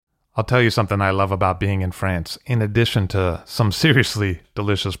I'll tell you something I love about being in France, in addition to some seriously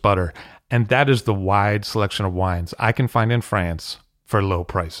delicious butter, and that is the wide selection of wines I can find in France for low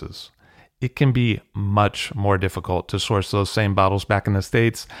prices. It can be much more difficult to source those same bottles back in the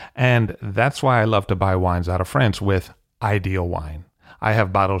States, and that's why I love to buy wines out of France with Ideal Wine. I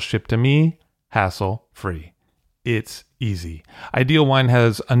have bottles shipped to me, hassle-free. It's easy. Ideal Wine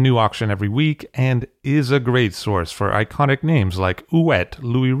has a new auction every week and is a great source for iconic names like Ouet,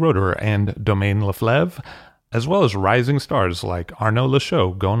 Louis Roeder, and Domaine Leflevre, as well as rising stars like Arnaud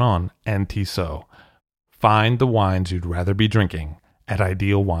Lachaud, Gonon, and Tissot. Find the wines you'd rather be drinking at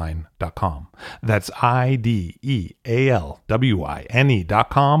idealwine.com. That's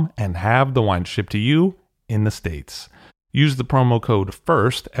IDEALWINE.com and have the wine shipped to you in the States. Use the promo code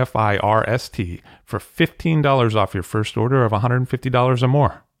FIRST, F-I-R-S-T, for $15 off your first order of $150 or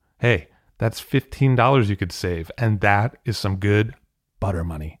more. Hey, that's $15 you could save, and that is some good butter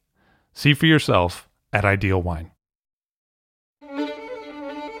money. See for yourself at Ideal Wine.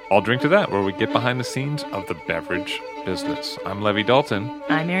 I'll drink to that, where we get behind the scenes of the beverage business. I'm Levi Dalton.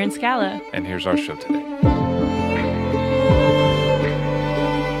 I'm Erin Scala. And here's our show today.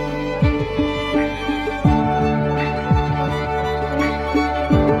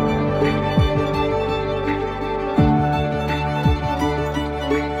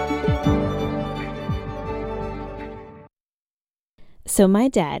 So my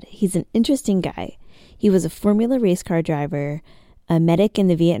dad, he's an interesting guy. He was a Formula race car driver, a medic in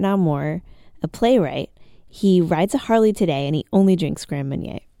the Vietnam War, a playwright. He rides a Harley today, and he only drinks Grand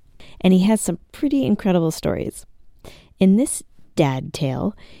Marnier. And he has some pretty incredible stories. In this dad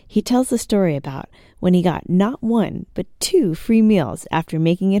tale, he tells the story about when he got not one, but 2 free meals after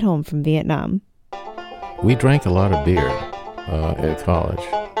making it home from Vietnam. We drank a lot of beer at college.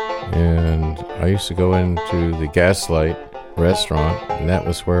 And I used to go into the Gaslight restaurant, and that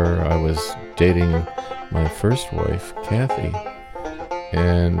was where I was dating my first wife, Kathy.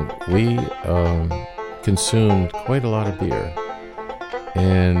 And we consumed quite a lot of beer.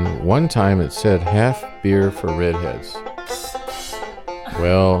 And one time it said half beer for redheads.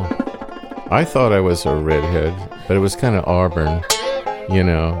 Well, I thought I was a redhead, but it was kind of auburn, you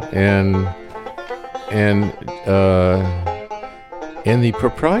know. And the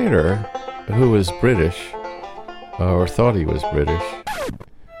proprietor, who was British, or thought he was British,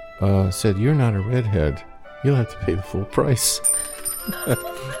 said, "You're not a redhead. You'll have to pay the full price."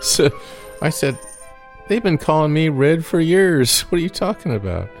 So I said, "They've been calling me red for years. What are you talking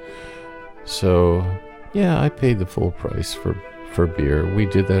about?" So, yeah, I paid the full price for beer. We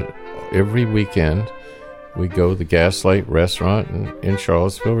did that every weekend. We go to the Gaslight restaurant in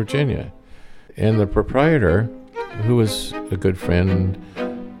Charlottesville, Virginia. And the proprietor, who was a good friend,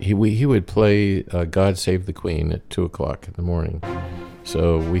 he would play God Save the Queen at 2 o'clock in the morning.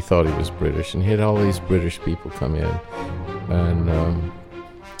 So we thought he was British, and he had all these British people come in. And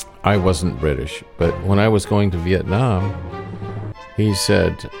I wasn't British, but when I was going to Vietnam, he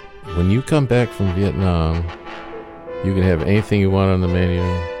said, "When you come back from Vietnam, you can have anything you want on the menu.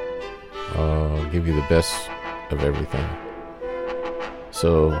 I'll give you the best of everything."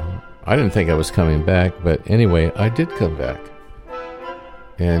 So I didn't think I was coming back, but anyway, I did come back.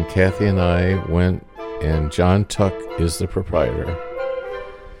 And Kathy and I went, and John Tuck is the proprietor.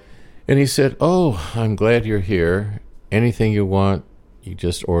 And he said, "Oh, I'm glad you're here. Anything you want, you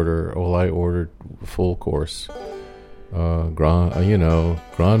just order." Well, I ordered full course. Grand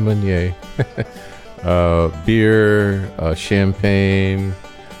Marnier, beer, champagne,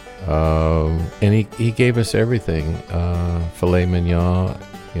 and he gave us everything, filet mignon,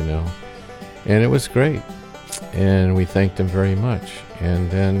 and it was great. And we thanked him very much.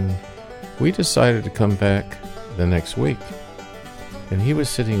 And then we decided to come back the next week. And he was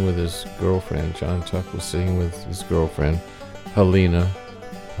sitting with his girlfriend. John Tuck was sitting with his girlfriend, Helena.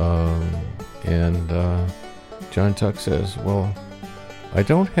 John Tuck says, "Well, I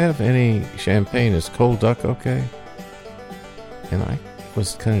don't have any champagne. Is cold duck okay?" And I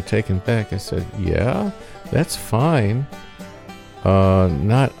was kind of taken back. I said, "Yeah, that's fine."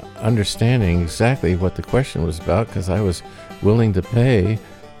 Not understanding exactly what the question was about, because I was willing to pay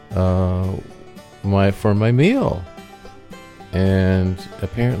for my meal. And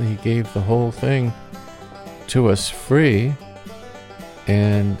apparently he gave the whole thing to us free.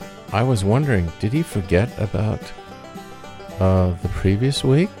 And I was wondering, did he forget about the previous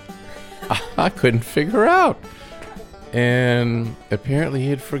week? I couldn't figure out. And apparently he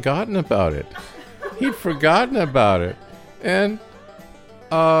had forgotten about it. And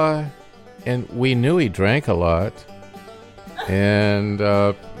we knew he drank a lot. And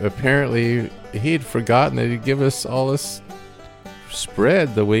apparently he'd forgotten that he'd give us all this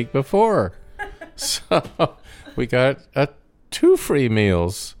spread the week before. So we got 2 free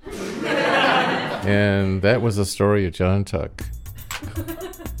meals. And that was the story of John Tuck.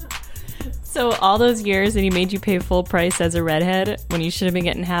 So all those years and he made you pay full price as a redhead when you should have been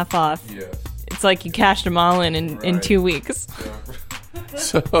getting half off. Yes. It's like you cashed them all in 2 weeks.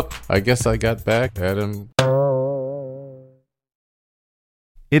 So I guess I got back at him.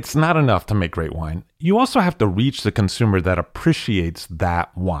 It's not enough to make great wine. You also have to reach the consumer that appreciates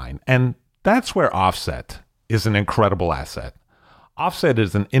that wine. And that's where Offset is an incredible asset. Offset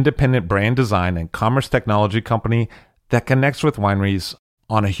is an independent brand design and commerce technology company that connects with wineries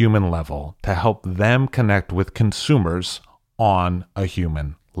on a human level to help them connect with consumers on a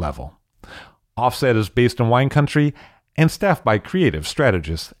human level. Offset is based in wine country and staffed by creative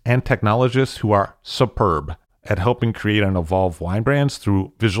strategists and technologists who are superb at helping create and evolve wine brands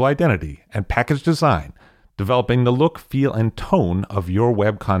through visual identity and package design, developing the look, feel, and tone of your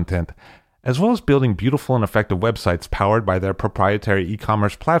web content, as well as building beautiful and effective websites powered by their proprietary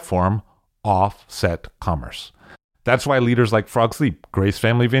e-commerce platform, Offset Commerce. That's why leaders like Frog Sleep, Grace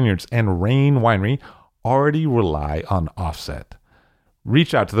Family Vineyards, and Rain Winery already rely on Offset.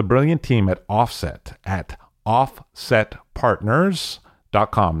 Reach out to the brilliant team at Offset at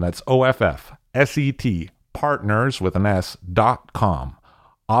offsetpartners.com. That's OFFSET, partners with an S.com.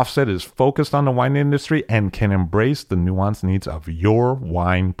 Offset is focused on the wine industry and can embrace the nuanced needs of your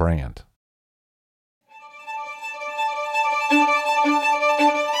wine brand.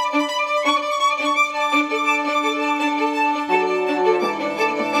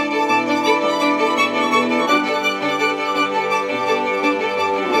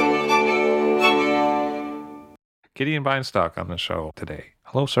 Gideon Beinstock on the show today.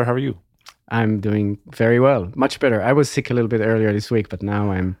 Hello, sir. How are you? I'm doing very well. Much better. I was sick a little bit earlier this week, but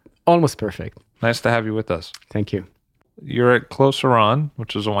now I'm almost perfect. Nice to have you with us. Thank you. You're at Clos Oran,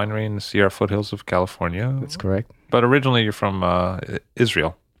 which is a winery in the Sierra foothills of California. That's correct. But originally you're from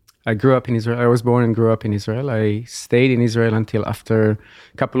Israel. I grew up in Israel. I was born and grew up in Israel. I stayed in Israel until after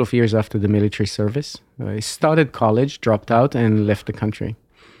a couple of years after the military service. I started college, dropped out, and left the country.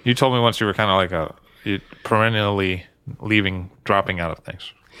 You told me once you were kind of like perennially dropping out of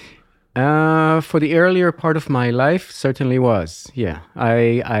things. For the earlier part of my life, certainly was. Yeah,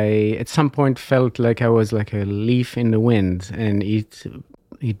 I at some point felt like I was like a leaf in the wind, and it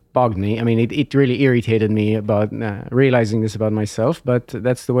bugged me. I mean, it really irritated me about realizing this about myself, but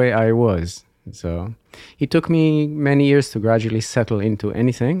that's the way I was. So it took me many years to gradually settle into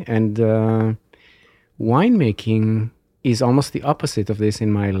anything, and winemaking is almost the opposite of this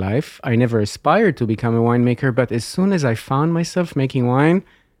in my life. I never aspired to become a winemaker, but as soon as I found myself making wine,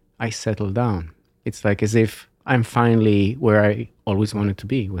 I settled down. It's like as if I'm finally where I always wanted to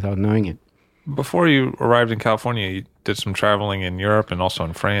be without knowing it. Before you arrived in California, you did some traveling in Europe and also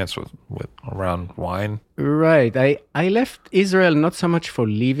in France with around wine. Right. I left Israel not so much for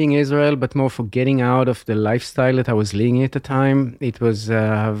leaving Israel, but more for getting out of the lifestyle that I was leading at the time. It was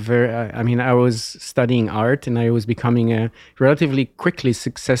I was studying art and I was becoming a relatively quickly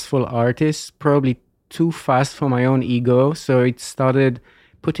successful artist, probably too fast for my own ego. So it started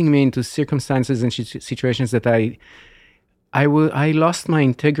putting me into circumstances and situations that I lost my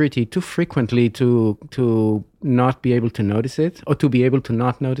integrity too frequently to not be able to notice it, or to be able to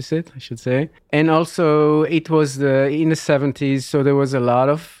not notice it, I should say. And also, it was in the 70s, so there was a lot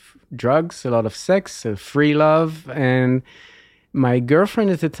of drugs, a lot of sex, free love. And my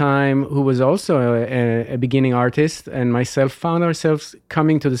girlfriend at the time, who was also a beginning artist, and myself found ourselves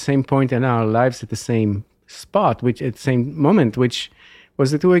coming to the same point in our lives at the same spot, at the same moment, which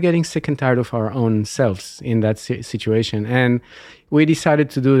was that we were getting sick and tired of our own selves in that situation. And we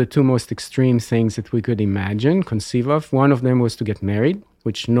decided to do the two most extreme things that we could conceive of. One of them was to get married,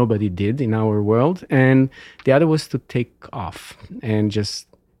 which nobody did in our world. And the other was to take off and just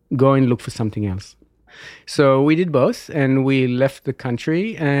go and look for something else. So we did both, and we left the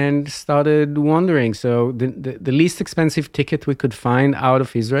country and started wandering. So the least expensive ticket we could find out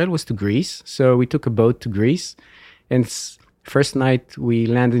of Israel was to Greece. So we took a boat to Greece, and first night we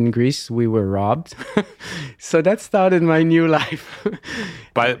landed in Greece, we were robbed. So that started my new life.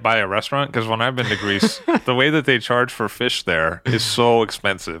 By a restaurant? Because when I've been to Greece, the way that they charge for fish there is so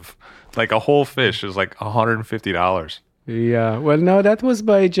expensive. Like a whole fish is like $150. Yeah. Well, no, that was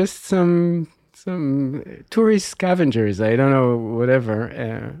by just some tourist scavengers. I don't know,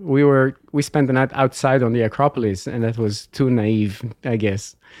 whatever. We spent the night outside on the Acropolis, and that was too naive, I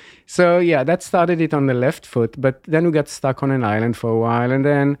guess. So yeah, that started it on the left foot, but then we got stuck on an island for a while, and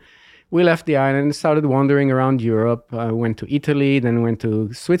then we left the island and started wandering around Europe. I went to Italy, then went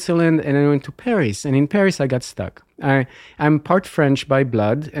to Switzerland, and then went to Paris. And in Paris, I got stuck. I'm part French by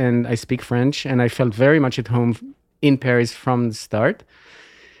blood, and I speak French, and I felt very much at home in Paris from the start.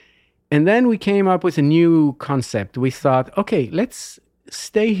 And then we came up with a new concept. We thought, okay, let's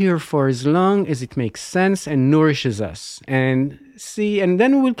stay here for as long as it makes sense and nourishes us. And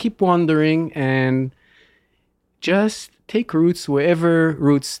then we'll keep wandering and just take routes wherever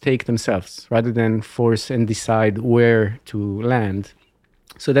routes take themselves, rather than force and decide where to land.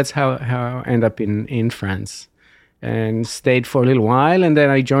 So that's how I ended up in France, and stayed for a little while. And then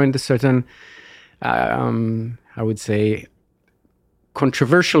I joined a certain, I would say,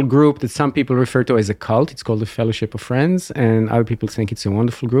 controversial group that some people refer to as a cult. It's called the Fellowship of Friends, and other people think it's a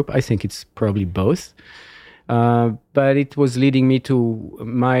wonderful group. I think it's probably both. But it was leading me to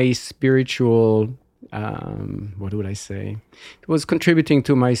my spiritual, what would I say? It was contributing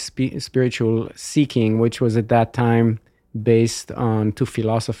to my spiritual seeking, which was at that time based on two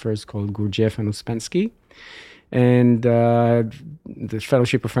philosophers called Gurdjieff and Uspensky. And the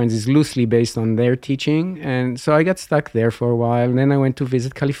Fellowship of Friends is loosely based on their teaching. And so I got stuck there for a while. And then I went to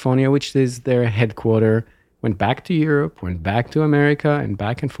visit California, which is their headquarters. Went back to Europe, went back to America, and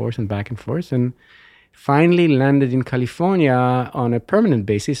back and forth and back and forth. And finally landed in California on a permanent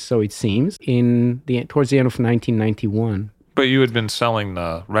basis, so it seems, towards the end of 1991. But you had been selling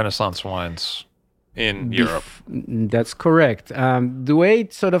the Renaissance wines in Europe. That's correct. The way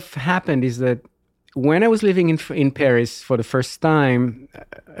it sort of happened is that when I was living in Paris for the first time,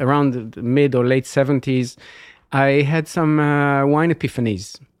 around the mid or late 70s, I had some wine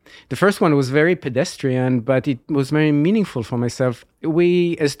epiphanies. The first one was very pedestrian, but it was very meaningful for myself.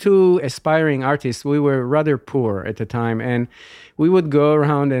 We, as two aspiring artists, we were rather poor at the time, and we would go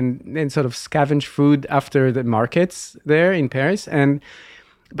around and sort of scavenge food after the markets there in Paris.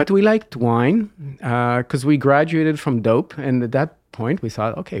 But we liked wine because we graduated from dope, and at that point we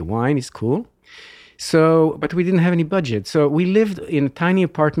thought, okay, wine is cool. So, but we didn't have any budget. So we lived in a tiny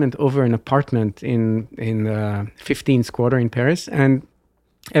apartment over an apartment in 15th quarter in Paris. And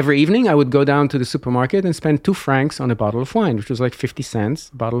every evening I would go down to the supermarket and spend 2 francs on a bottle of wine, which was like 50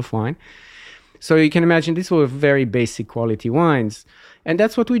 cents a bottle of wine. So you can imagine these were very basic quality wines. And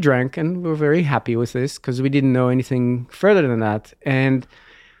that's what we drank. And we were very happy with this because we didn't know anything further than that. And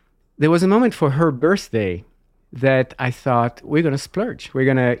there was a moment for her birthday that I thought, we're going to splurge. We're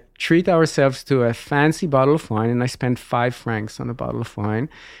going to treat ourselves to a fancy bottle of wine. And I spent 5 francs on a bottle of wine.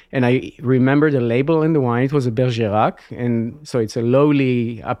 And I remember the label in the wine. It was a Bergerac. And so it's a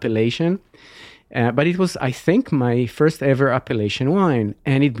lowly appellation. But it was, I think, my first ever appellation wine.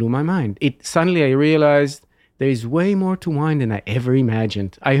 And it blew my mind. Suddenly I realized there is way more to wine than I ever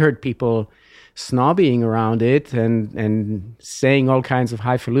imagined. I heard people snobbing around it and saying all kinds of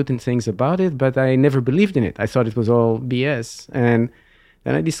highfalutin things about it, but I never believed in it. I thought it was all BS. And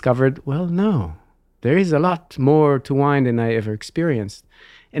then I discovered, well, no, there is a lot more to wine than I ever experienced.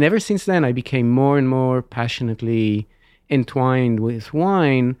 And ever since then, I became more and more passionately entwined with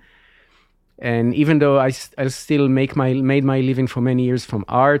wine. And even though I still made my living for many years from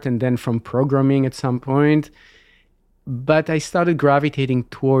art and then from programming at some point, but I started gravitating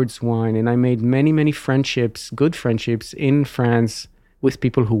towards wine, and I made many, many friendships, good friendships in France with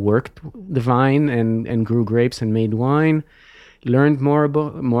people who worked the vine and grew grapes and made wine, learned more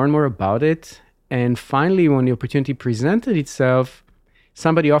and more about it. And finally, when the opportunity presented itself,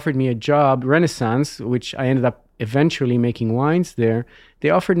 somebody offered me a job, Renaissance, which I ended up eventually making wines there. They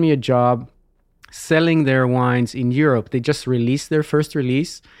offered me a job selling their wines in Europe. They just released their first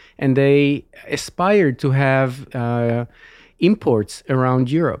release, and they aspired to have imports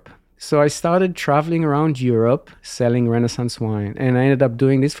around Europe. So I started traveling around Europe selling Renaissance wine, and I ended up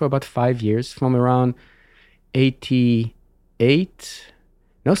doing this for about 5 years, from around 88.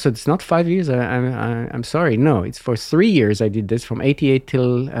 No, so it's not 5 years. I'm sorry. No, it's for 3 years I did this, from 88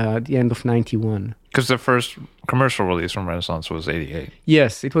 till the end of 91. Because the first commercial release from Renaissance was 88.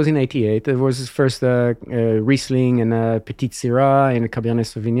 Yes, it was in 88. There was his first Riesling and a Petit Syrah and a Cabernet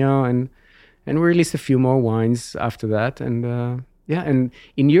Sauvignon. And we released a few more wines after that. And and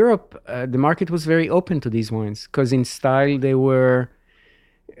in Europe, the market was very open to these wines because in style, they were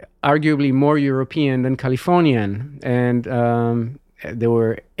arguably more European than Californian. And they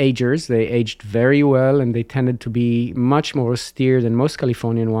were agers. They aged very well, and they tended to be much more austere than most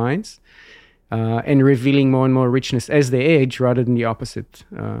Californian wines. And revealing more and more richness as they age rather than the opposite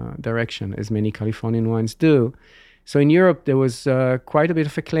direction, as many Californian wines do. So in Europe, there was quite a bit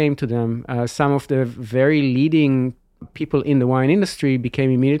of acclaim to them. Some of the very leading people in the wine industry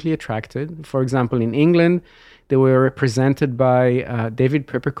became immediately attracted. For example, in England, they were represented by David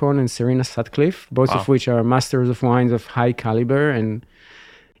Peppercorn and Serena Sutcliffe, both of which are masters of wines of high caliber,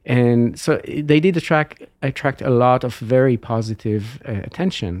 and so they did attract a lot of very positive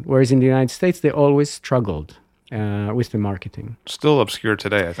attention. Whereas in the United States, they always struggled with the marketing. Still obscure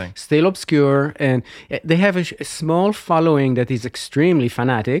today, I think. Still obscure, and they have a small following that is extremely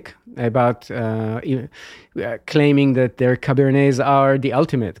fanatic about claiming that their Cabernets are the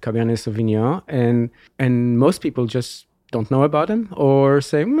ultimate Cabernet Sauvignon, and most people just don't know about them or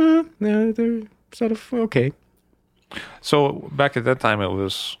say, they're sort of okay. So back at that time, it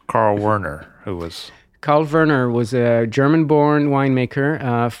was Karl Werner who was... Karl Werner was a German-born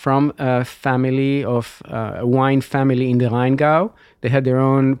winemaker from a family of a wine family in the Rheingau. They had their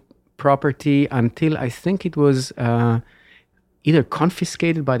own property until I think it was either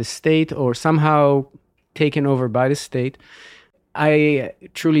confiscated by the state or somehow taken over by the state. I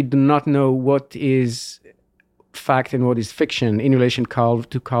truly do not know what is fact and what is fiction in relation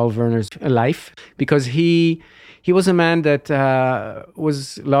to Karl Werner's life, because he was a man that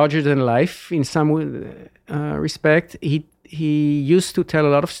was larger than life in some respect. He used to tell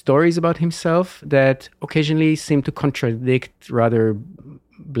a lot of stories about himself that occasionally seemed to contradict rather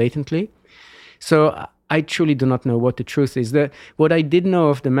blatantly. So I truly do not know what the truth is. What I did know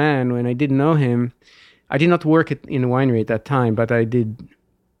of the man when I did know him, I did not work in a winery at that time, but I did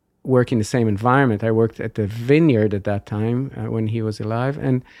work in the same environment. I worked at the vineyard at that time when he was alive,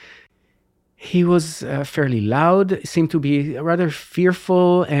 and he was fairly loud, seemed to be rather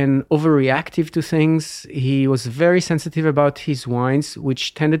fearful and overreactive to things. He was very sensitive about his wines,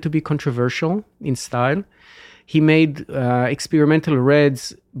 which tended to be controversial in style. He made experimental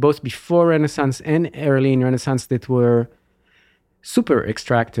reds both before Renaissance and early in Renaissance that were super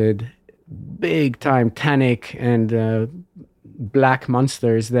extracted, big time tannic and black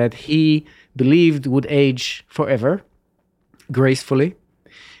monsters that he believed would age forever, gracefully.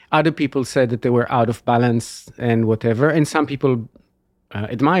 Other people said that they were out of balance and whatever, and some people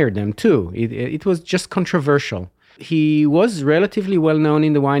admired them too. It was just controversial. He was relatively well known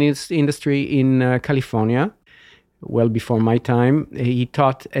in the wine industry in California, well before my time. He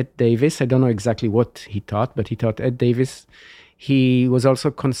taught at Davis. I don't know exactly what he taught, but he taught at Davis. He was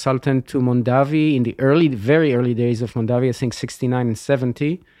also consultant to Mondavi in the very early days of Mondavi, I think 69 and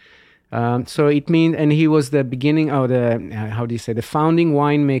 70. So it means, and he was the beginning of the founding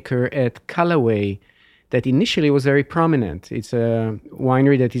winemaker at Callaway that initially was very prominent. It's a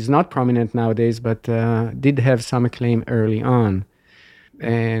winery that is not prominent nowadays, but did have some acclaim early on.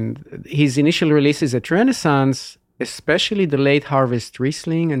 And his initial releases at Renaissance, especially the late harvest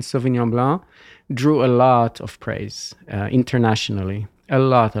Riesling and Sauvignon Blanc, drew a lot of praise internationally, a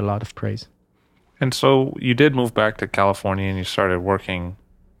lot of praise. And so you did move back to California and you started working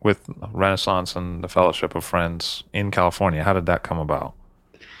with Renaissance and the Fellowship of Friends in California. How did that come about?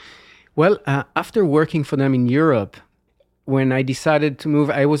 Well, after working for them in Europe, when I decided to move,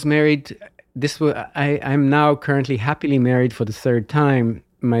 I was married. I'm now currently happily married for the third time.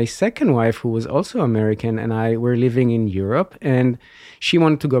 My second wife, who was also American, and I were living in Europe, and she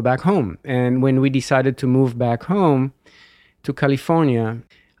wanted to go back home. And when we decided to move back home to California,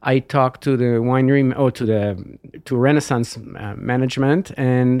 I talked to the winery to Renaissance management,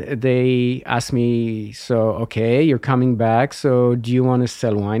 and they asked me, "So, okay, you're coming back. So, do you want to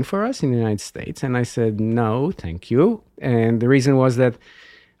sell wine for us in the United States?" And I said, "No, thank you." And the reason was that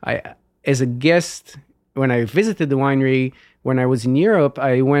as a guest, when I visited the winery, when I was in Europe,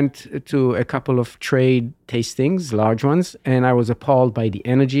 I went to a couple of trade tastings, large ones, and I was appalled by the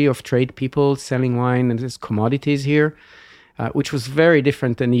energy of trade people selling wine and as commodities here. Which was very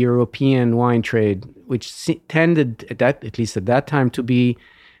different than the European wine trade, which tended, at least at that time, to be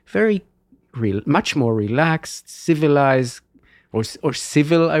very, much more relaxed, civilized, or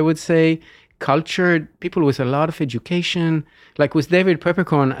civil, I would say, cultured, people with a lot of education. Like with David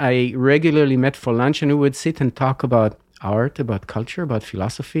Peppercorn, I regularly met for lunch, and we would sit and talk about art, about culture, about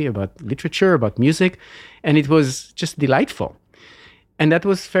philosophy, about literature, about music, and it was just delightful. And that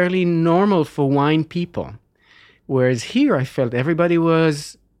was fairly normal for wine people. Whereas here, I felt everybody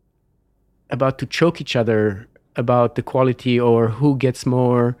was about to choke each other about the quality or who gets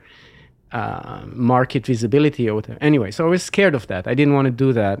more market visibility or whatever. Anyway, so I was scared of that. I didn't want to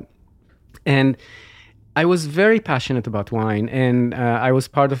do that. And I was very passionate about wine. And I was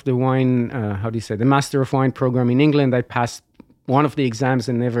part of the wine, the Master of Wine program in England. I passed one of the exams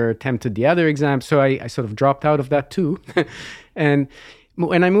and never attempted the other exam. So I sort of dropped out of that too. And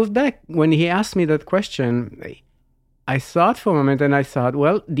when I moved back, when he asked me that question, I thought for a moment, and I thought,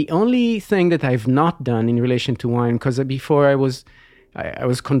 well, the only thing that I've not done in relation to wine, because before I was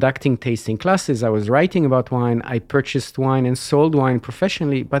conducting tasting classes, I was writing about wine, I purchased wine and sold wine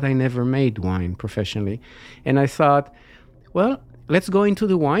professionally, but I never made wine professionally. And I thought, well, let's go into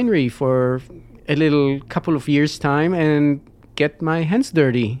the winery for a little couple of years' time and get my hands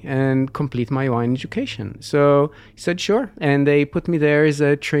dirty and complete my wine education. So I said, sure. And they put me there as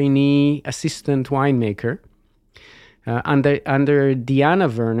a trainee assistant winemaker under Diana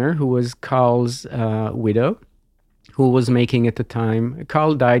Werner, who was Carl's widow, who was making at the time.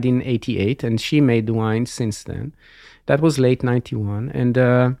 Carl died in 88, and she made the wine since then. That was late 91.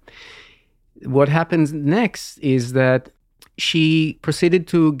 And what happens next is that she proceeded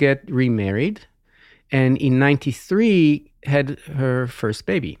to get remarried, and in 93 had her first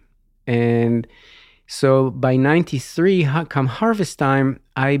baby. And so by 93, come harvest time,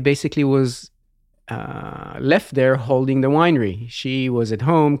 I basically was left there holding the winery. She was at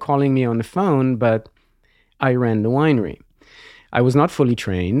home calling me on the phone, but I ran the winery. I was not fully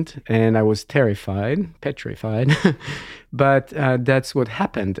trained, and I was petrified, but that's what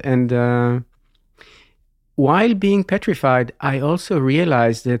happened. And while being petrified, I also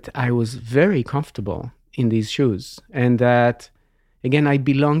realized that I was very comfortable in these shoes, and that, again, I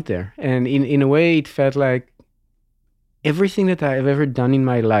belonged there. And in a way, it felt like everything that I've ever done in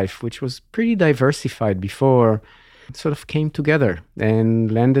my life, which was pretty diversified before, sort of came together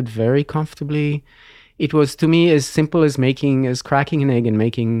and landed very comfortably. It was, to me, as simple as cracking an egg and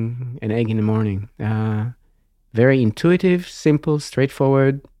making an egg in the morning. Very intuitive, simple,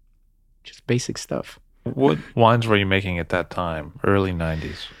 straightforward, just basic stuff. What wines were you making at that time, early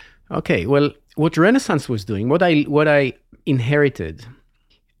 90s? Okay, well, what Renaissance was doing, what I inherited,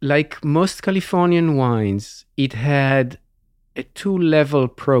 like most Californian wines, it had a 2-level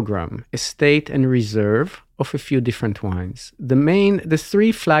program, estate and reserve, of a few different wines. The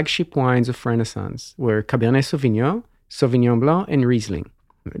 3 flagship wines of Renaissance were Cabernet Sauvignon, Sauvignon Blanc, and Riesling.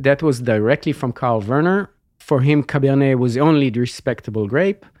 That was directly from Carl Werner. For him, Cabernet was only the respectable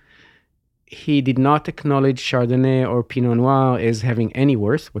grape. He did not acknowledge Chardonnay or Pinot Noir as having any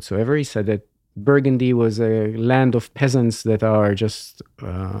worth whatsoever. He said that Burgundy was a land of peasants that are just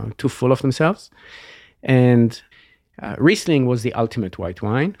too full of themselves. And Riesling was the ultimate white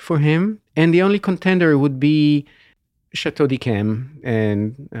wine for him. And the only contender would be Chateau d'Yquem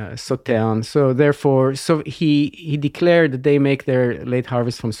and Sauternes. So therefore, he declared that they make their late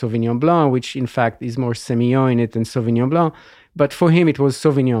harvest from Sauvignon Blanc, which in fact is more Semillon in it than Sauvignon Blanc. But for him, it was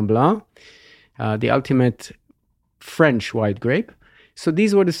Sauvignon Blanc, the ultimate French white grape. So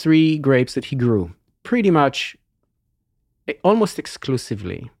these were the 3 grapes that he grew pretty much almost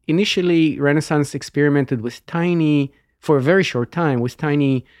exclusively. Initially, Renaissance experimented for a very short time, with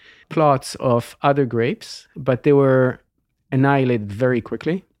tiny plots of other grapes, but they were annihilated very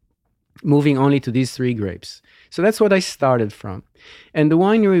quickly, moving only to these 3 grapes. So that's what I started from. And the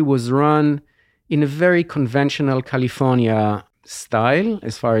winery was run in a very conventional California style,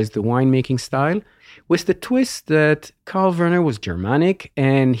 as far as the winemaking style, with the twist that Carl Werner was Germanic,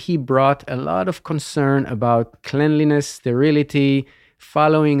 and he brought a lot of concern about cleanliness, sterility,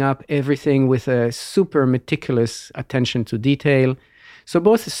 following up everything with a super meticulous attention to detail. So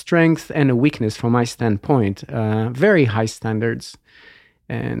both a strength and a weakness from my standpoint, very high standards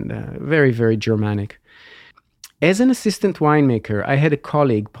and very, very Germanic. As an assistant winemaker, I had a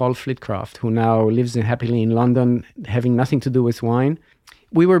colleague, Paul Flitcroft, who now lives happily in London, having nothing to do with wine.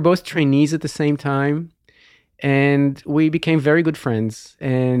 We were both trainees at the same time, and we became very good friends.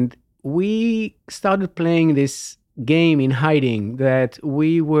 And we started playing this game in hiding, that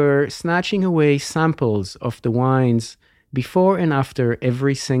we were snatching away samples of the wines before and after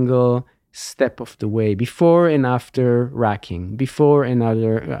every single step of the way, before and after racking, before and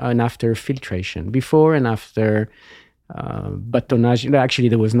after filtration, before and after batonnage. Actually,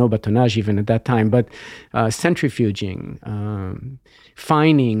 there was no batonnage even at that time, but centrifuging,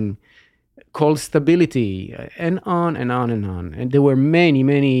 fining, cold stability, and on and on and on. And there were many,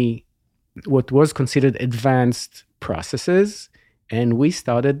 many what was considered advanced processes, and we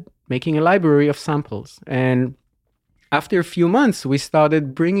started making a library of samples. And after a few months, we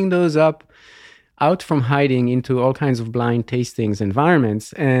started bringing those out from hiding into all kinds of blind tastings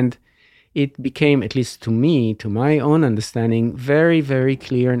environments. And it became, at least to me, to my own understanding, very, very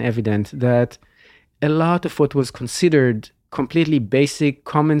clear and evident that a lot of what was considered completely basic,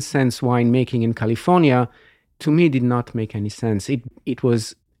 common sense winemaking in California, to me, did not make any sense. It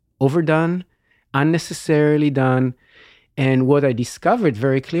was overdone, unnecessarily done. And what I discovered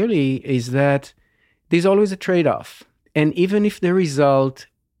very clearly is that there's always a trade-off. And even if the result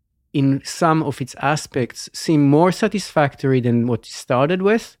in some of its aspects seem more satisfactory than what you started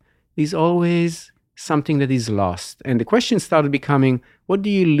with, there's always something that is lost. And the question started becoming, what do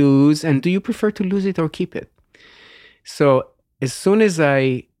you lose? And do you prefer to lose it or keep it? So as soon as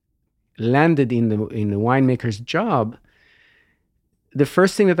I landed in the winemaker's job, the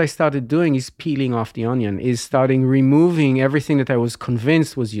first thing that I started doing is peeling off the onion, is starting removing everything that I was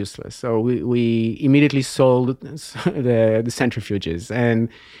convinced was useless. So we immediately sold the centrifuges, and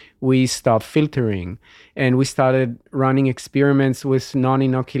we stopped filtering, and we started running experiments with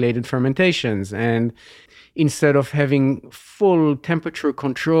non-inoculated fermentations. And instead of having full temperature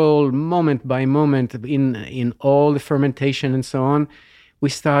control moment by moment in all the fermentation and so on, we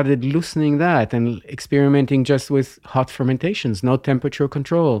started loosening that and experimenting just with hot fermentations, no temperature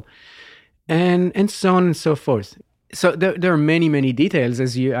control, and so on and so forth. So there are many, many details.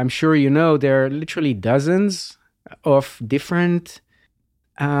 As I'm sure you know, there are literally dozens of different,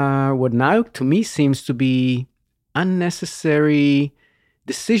 what now to me seems to be unnecessary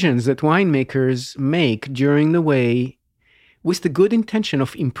decisions that winemakers make during the way with the good intention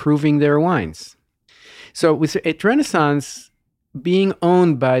of improving their wines. So at Renaissance, being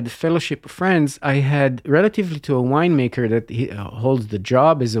owned by the Fellowship of Friends, I had, relatively to a winemaker that holds the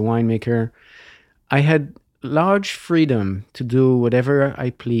job as a winemaker, I had large freedom to do whatever I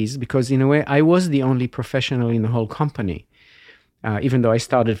pleased, because in a way I was the only professional in the whole company, even though I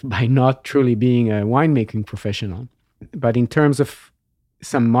started by not truly being a winemaking professional. But in terms of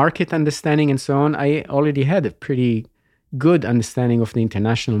some market understanding and so on, I already had a pretty good understanding of the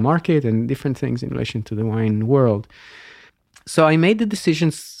international market and different things in relation to the wine world. So I made the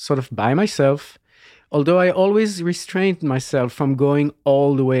decisions sort of by myself, although I always restrained myself from going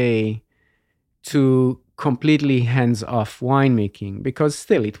all the way to completely hands-off winemaking, because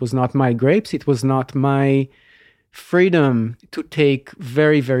still it was not my grapes, it was not my freedom to take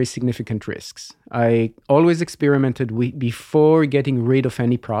very, very significant risks. I always experimented before getting rid of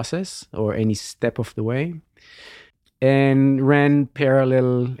any process or any step of the way, and ran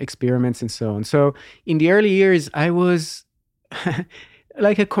parallel experiments and so on. So in the early years, I was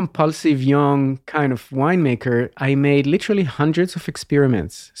like a compulsive young kind of winemaker. I made literally hundreds of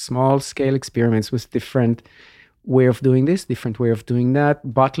experiments, small scale experiments with different way of doing this, different way of doing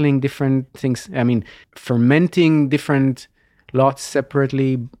that, bottling different things. I mean, fermenting different lots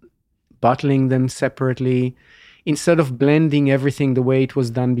separately, bottling them separately, instead of blending everything the way it was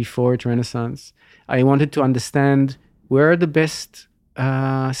done before at Renaissance. I wanted to understand where are the best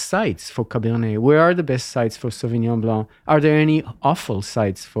sites for Cabernet? Where are the best sites for Sauvignon Blanc? Are there any awful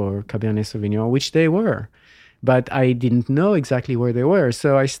sites for Cabernet Sauvignon? Which they were, but I didn't know exactly where they were.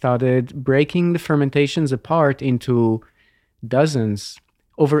 So I started breaking the fermentations apart into dozens,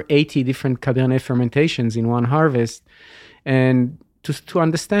 over 80 different Cabernet fermentations in one harvest, and to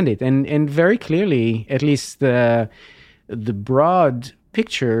understand it. And very clearly, at least the broad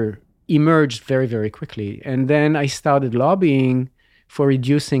picture emerged very, very quickly. And then I started lobbying for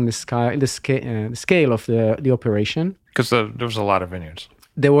reducing the scale of the operation. Because there was a lot of vineyards.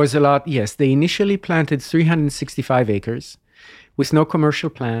 There was a lot, yes. They initially planted 365 acres with no commercial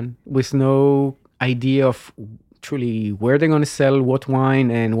plan, with no idea of truly where they're going to sell what wine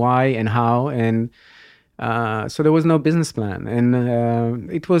and why and how. And so there was no business plan.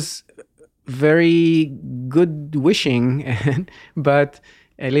 And it was very good wishing, but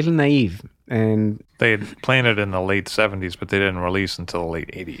a little naive. And they had planted in the late 70s, but they didn't release until the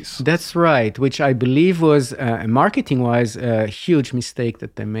late 80s. That's right, which I believe was, marketing-wise, a huge mistake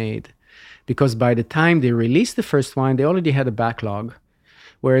that they made. Because by the time they released the first wine, they already had a backlog.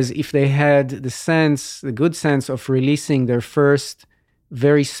 Whereas if they had the good sense of releasing their first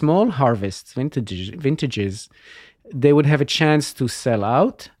very small harvests, vintages, they would have a chance to sell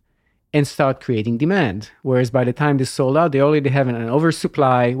out and start creating demand. Whereas by the time they sold out, they already have an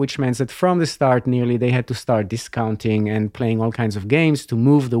oversupply, which means that from the start, nearly they had to start discounting and playing all kinds of games to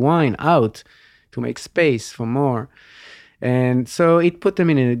move the wine out to make space for more. And so it put them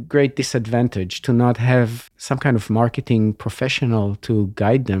in a great disadvantage to not have some kind of marketing professional to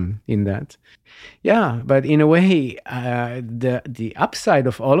guide them in that. Yeah, but in a way, the upside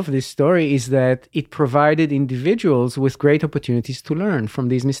of all of this story is that it provided individuals with great opportunities to learn from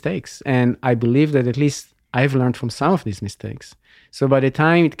these mistakes. And I believe that at least I've learned from some of these mistakes. So by the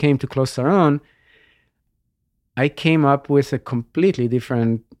time it came to Clos Saron, I came up with a completely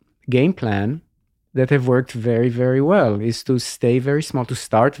different game plan that have worked very, very well, is to stay very small, to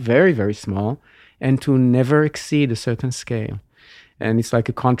start very, very small, and to never exceed a certain scale. And it's like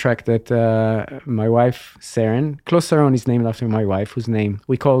a contract that my wife, Saren, Clos Saron is named after my wife, whose name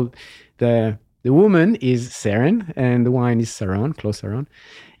we call the The woman is Seren, and the wine is Saron, Clos Saron.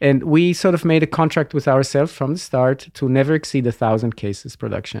 And we sort of made a contract with ourselves from the start to never exceed 1,000 cases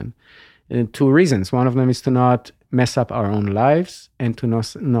production. And two reasons. One of them is to not mess up our own lives and to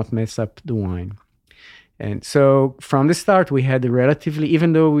not mess up the wine. And so from the start, we had a relatively,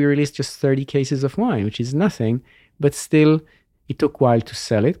 even though we released just 30 cases of wine, which is nothing, but still it took a while to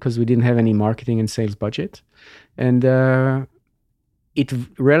sell it because we didn't have any marketing and sales budget. And it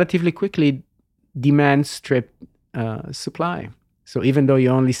relatively quickly demand stripped supply. So even though you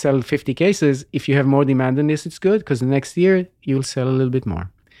only sell 50 cases, if you have more demand than this, it's good because the next year you'll sell a little bit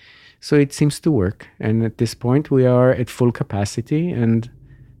more. So it seems to work. And at this point, we are at full capacity and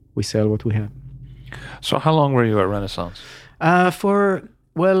we sell what we have. So how long were you at Renaissance? If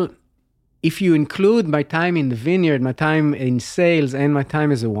you include my time in the vineyard, my time in sales, and my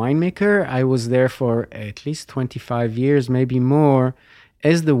time as a winemaker, I was there for at least 25 years, maybe more.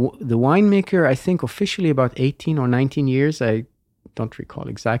 As the winemaker, I think officially about 18 or 19 years. I don't recall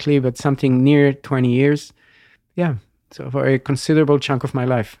exactly, but something near 20 years. Yeah, so for a considerable chunk of my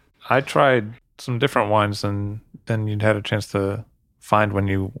life. I tried some different wines than you'd had a chance to find when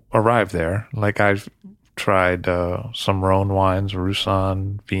you arrived there. Like I've tried some Rhone wines,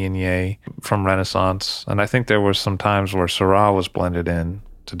 Roussanne, Viognier from Renaissance. And I think there were some times where Syrah was blended in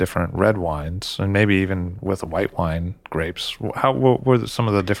to different red wines and maybe even with white wine grapes. What were some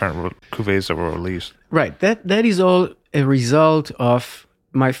of the different cuvées that were released? Right. That is all a result of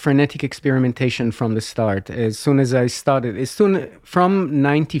my frenetic experimentation from the start. From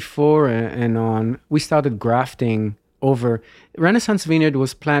 94 and on, we started grafting over. Renaissance Vineyard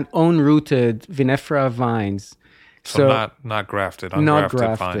was plant own-rooted vinifera vines. So not grafted,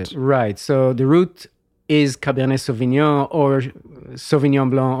 ungrafted vines. Right. So the root is Cabernet Sauvignon or Sauvignon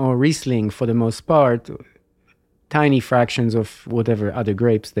Blanc or Riesling for the most part, tiny fractions of whatever other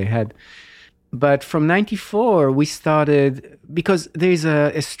grapes they had. But from 94, we started, because there's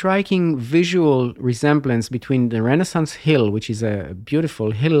a striking visual resemblance between the Renaissance Hill, which is a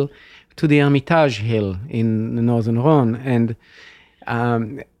beautiful hill, to the Hermitage Hill in the Northern Rhone. And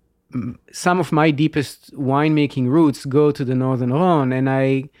some of my deepest winemaking roots go to the Northern Rhone, and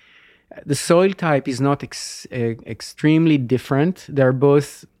the soil type is not extremely different. They're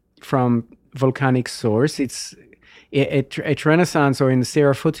both from volcanic source. It's at Renaissance or in the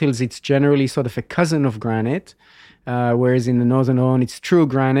Sierra foothills, it's generally sort of a cousin of granite, whereas in the Northern Rhone, it's true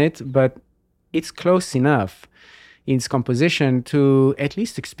granite, but it's close enough in its composition to at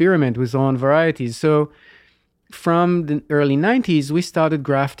least experiment with Rhone varieties. So from the early 90s, we started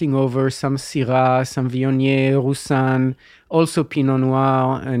grafting over some Syrah, some Viognier, Roussanne, also Pinot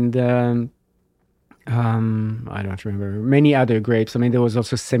Noir, and I don't remember, many other grapes. I mean, there was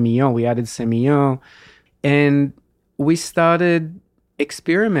also Semillon. We added Semillon. And we started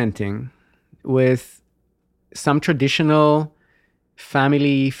experimenting with some traditional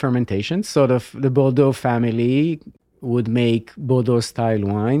family fermentation. Sort of the Bordeaux family would make Bordeaux-style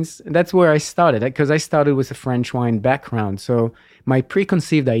wines. And that's where I started, because I started with a French wine background. So my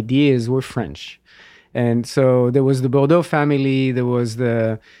preconceived ideas were French. And so there was the Bordeaux family, there was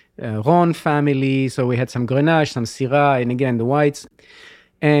the Rhone family. So we had some Grenache, some Syrah, and again, the whites,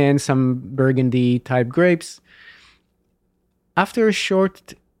 and some Burgundy-type grapes. After a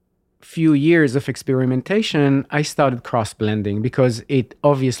short few years of experimentation, I started cross-blending because it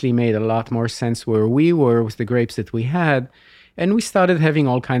obviously made a lot more sense where we were with the grapes that we had. And we started having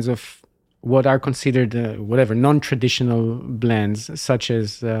all kinds of what are considered, non-traditional blends, such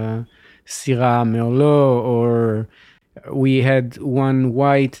as Syrah, Merlot, or we had one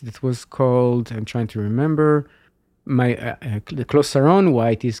white that was called, I'm trying to remember, the Clos Saron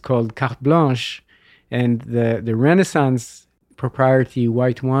white is called Carte Blanche, and the Renaissance proprietary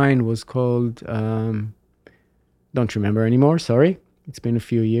white wine was called, don't remember anymore, sorry. It's been a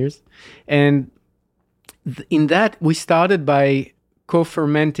few years. And in that, we started by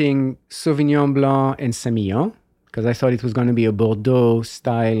co-fermenting Sauvignon Blanc and Semillon, because I thought it was going to be a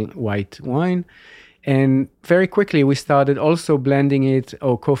Bordeaux-style white wine. And very quickly, we started also blending it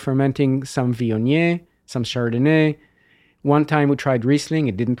or co-fermenting some Viognier, some Chardonnay. One time we tried Riesling.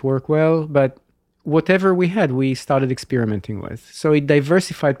 It didn't work well, but whatever we had, we started experimenting with. So it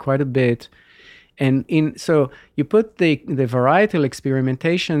diversified quite a bit. And so you put the varietal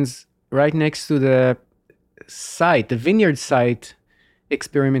experimentations right next to the site, the vineyard site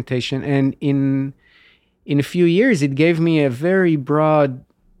experimentation. And in a few years, it gave me a very broad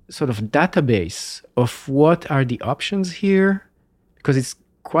sort of database of what are the options here, because it's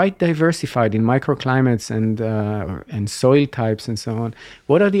quite diversified in microclimates and soil types and so on.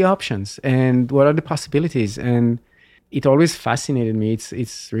 What are the options and what are the possibilities? And it always fascinated me.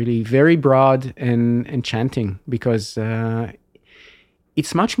 It's really very broad and enchanting because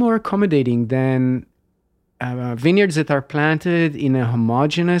it's much more accommodating than vineyards that are planted in a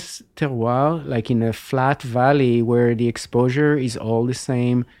homogeneous terroir, like in a flat valley where the exposure is all the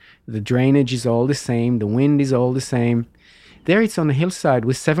same, the drainage is all the same, the wind is all the same. There it's on a hillside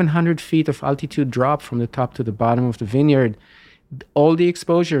with 700 feet of altitude drop from the top to the bottom of the vineyard. All the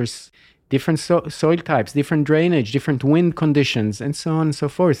exposures, different soil types, different drainage, different wind conditions, and so on and so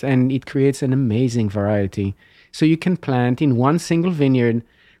forth. And it creates an amazing variety. So you can plant in one single vineyard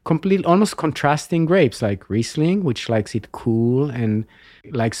complete, almost contrasting grapes like Riesling, which likes it cool and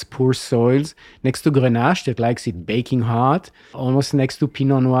likes poor soils, next to Grenache that likes it baking hot, almost next to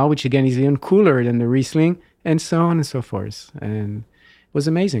Pinot Noir, which again is even cooler than the Riesling, and so on and so forth. And it was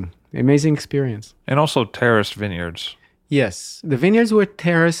amazing experience. And also terraced vineyards. Yes, the vineyards were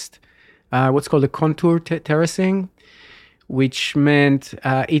terraced, what's called a contour terracing, which meant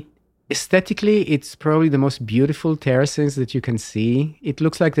aesthetically, it's probably the most beautiful terraces that you can see. It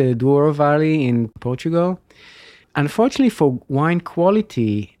looks like the Douro Valley in Portugal. Unfortunately, for wine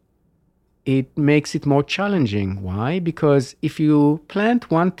quality, it makes it more challenging. Why? Because if you plant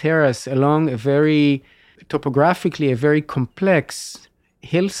one terrace along a very topographically a very complex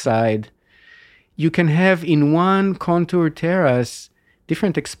hillside, you can have in one contour terrace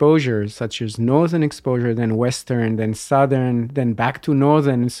different exposures, such as northern exposure, then western, then southern, then back to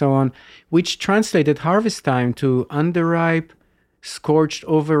northern, and so on, which translate at harvest time to underripe, scorched,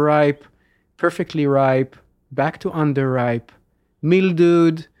 overripe, perfectly ripe, back to underripe,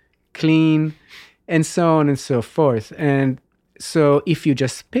 mildewed, clean, and so on and so forth. And so if you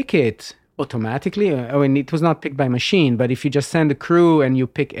just pick it automatically, I mean, it was not picked by machine, but if you just send a crew and you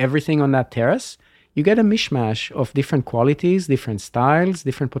pick everything on that terrace, you get a mishmash of different qualities, different styles,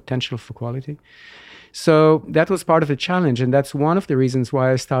 different potential for quality. So that was part of the challenge. And that's one of the reasons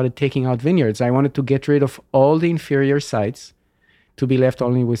why I started taking out vineyards. I wanted to get rid of all the inferior sites to be left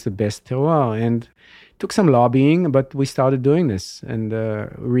only with the best terroir. And it took some lobbying, but we started doing this and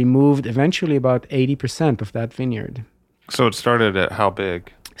removed eventually about 80% of that vineyard. So it started at how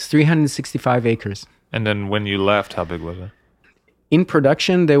big? It's 365 acres. And then when you left, how big was it? In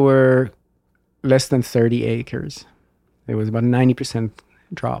production, they were less than 30 acres. There was about 90%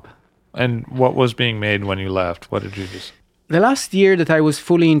 drop. And what was being made when you left? What did you just... The last year that I was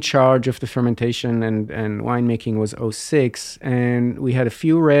fully in charge of the fermentation and winemaking was 2006, and we had a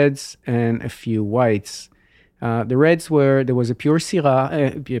few reds and a few whites. The reds were, there was a pure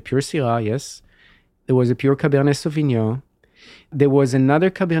Syrah, yes. There was a pure Cabernet Sauvignon. There was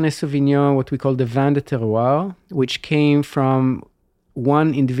another Cabernet Sauvignon, what we call the Vin de Terroir, which came from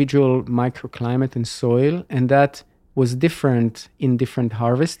one individual microclimate and soil, and that was different in different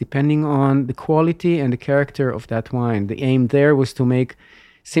harvests depending on the quality and the character of that wine. The aim there was to make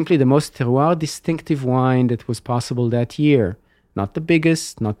simply the most terroir distinctive wine that was possible that year. Not the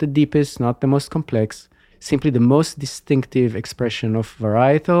biggest, not the deepest, not the most complex, simply the most distinctive expression of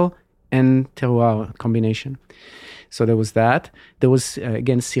varietal and terroir combination. So there was that. There was,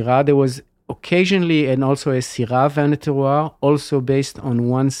 again, Syrah. There was occasionally and also a Syrah Vin de Terroir, also based on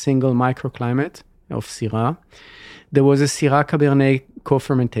one single microclimate of Syrah. There was a Syrah Cabernet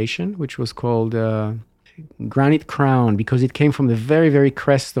co-fermentation, which was called Granite Crown, because it came from the very, very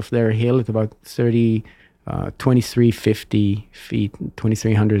crest of their hill at about 2350 feet,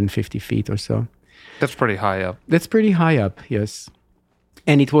 2350 feet or so. That's pretty high up. That's pretty high up, yes.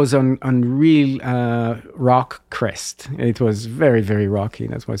 And it was on real rock crest. It was very, very rocky.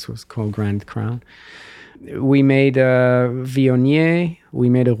 That's why it was called Grand Crown. We made a Viognier. We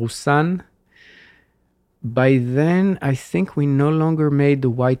made a Roussanne. By then, I think we no longer made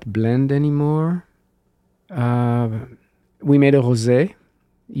the white blend anymore. We made a Rosé,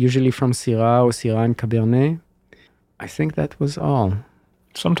 usually from Syrah or Syrah and Cabernet. I think that was all.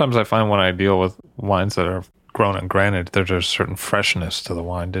 Sometimes I find when I deal with wines that are grown in granite, there's a certain freshness to the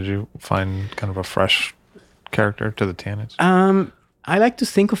wine. Did you find kind of a fresh character to the tannins? I like to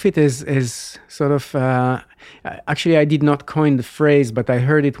think of it as sort of, actually I did not coin the phrase, but I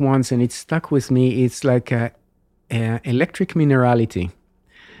heard it once and it stuck with me. It's like a electric minerality,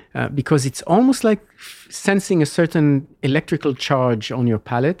 because it's almost like sensing a certain electrical charge on your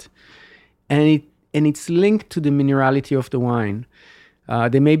palate, and it's linked to the minerality of the wine.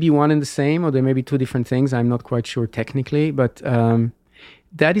 They may be one and the same, or they may be two different things. I'm not quite sure technically, but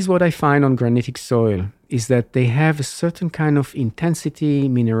that is what I find on granitic soil, is that they have a certain kind of intensity,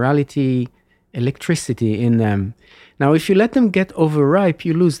 minerality, electricity in them. Now, if you let them get overripe,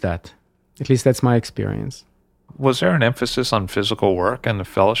 you lose that. At least that's my experience. Was there an emphasis on physical work and the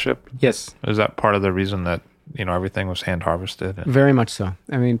fellowship? Yes. Is that part of the reason that everything was hand harvested. Very much so.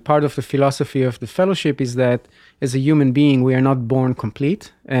 I mean, part of the philosophy of the fellowship is that as a human being, we are not born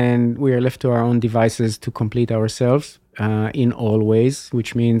complete, and we are left to our own devices to complete ourselves in all ways,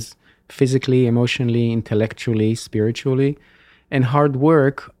 which means physically, emotionally, intellectually, spiritually. And hard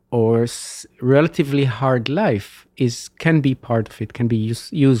work or relatively hard life can be part of it, can be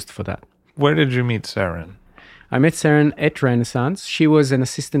used for that. Where did you meet Saren? I met Saren at Renaissance. She was an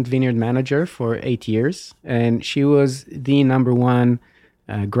assistant vineyard manager for 8 years, and she was the number one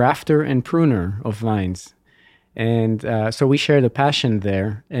grafter and pruner of vines. And so we shared a passion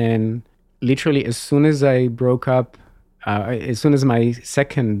there. And literally, as soon as I broke up, as soon as my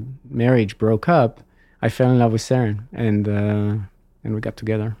second marriage broke up, I fell in love with Saren, and we got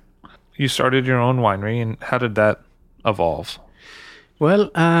together. You started your own winery, and how did that evolve?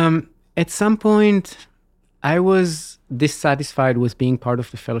 Well, at some point, I was dissatisfied with being part of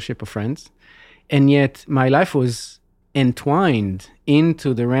the Fellowship of Friends, and yet my life was entwined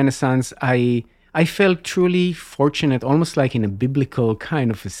into the Renaissance. I felt truly fortunate, almost like in a biblical kind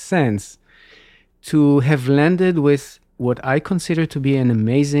of a sense, to have landed with what I consider to be an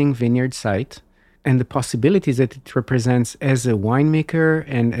amazing vineyard site and the possibilities that it represents as a winemaker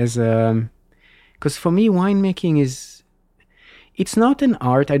and because for me, winemaking it's not an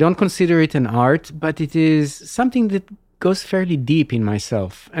art. I don't consider it an art, but it is something that goes fairly deep in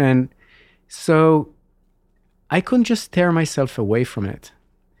myself. And so I couldn't just tear myself away from it.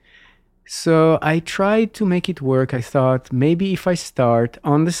 So I tried to make it work. I thought maybe if I start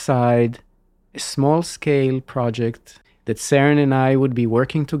on the side, a small scale project that Saren and I would be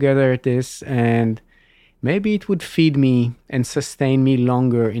working together at this, and maybe it would feed me and sustain me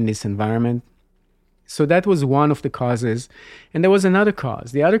longer in this environment. So that was one of the causes. And there was another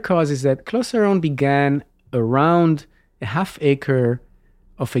cause. The other cause is that Clos Saron began around a half-acre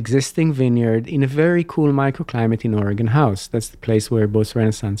of existing vineyard in a very cool microclimate in Oregon House. That's the place where both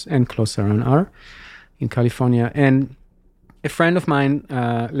Renaissance and Clos Saron are in California. And a friend of mine,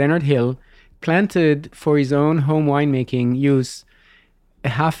 Leonard Hill, planted for his own home winemaking use a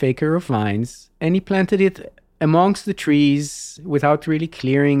half-acre of vines, and he planted it amongst the trees without really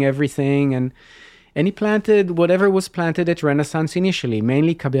clearing everything. And he planted whatever was planted at Renaissance initially,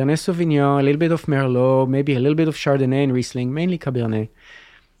 mainly Cabernet Sauvignon, a little bit of Merlot, maybe a little bit of Chardonnay and Riesling, mainly Cabernet.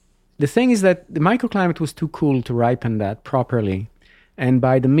 The thing is that the microclimate was too cool to ripen that properly. And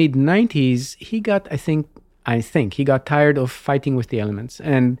by the mid-90s, he got, I think he got tired of fighting with the elements.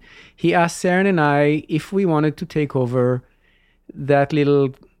 And he asked Saren and I if we wanted to take over that little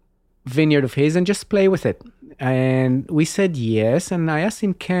vineyard of his and just play with it. And we said yes. And I asked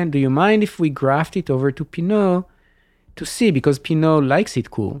him, do you mind if we graft it over to Pinot to see? Because Pinot likes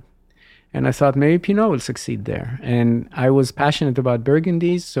it cool. And I thought maybe Pinot will succeed there. And I was passionate about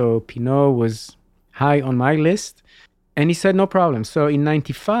Burgundies, so Pinot was high on my list. And he said, no problem. So in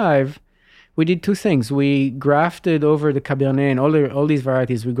 95, we did two things. We grafted over the Cabernet and all these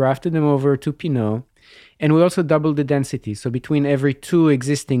varieties. We grafted them over to Pinot. And we also doubled the density. So between every two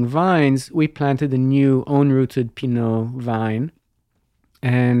existing vines, we planted a new own-rooted Pinot vine.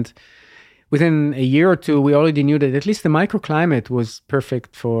 And within a year or two, we already knew that at least the microclimate was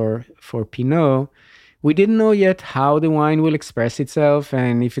perfect for Pinot. We didn't know yet how the wine will express itself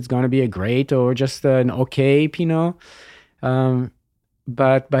and if it's going to be a great or just an okay Pinot.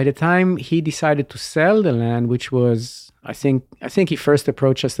 But by the time he decided to sell the land, which was, I think he first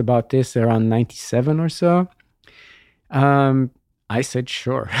approached us about this around 97 or so. I said,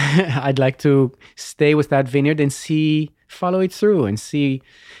 sure, I'd like to stay with that vineyard and follow it through and see,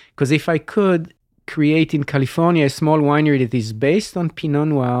 because if I could create in California a small winery that is based on Pinot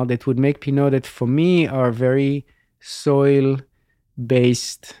Noir, that would make Pinot that for me are very soil-based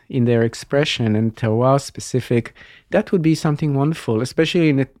in their expression and terroir-specific, that would be something wonderful, especially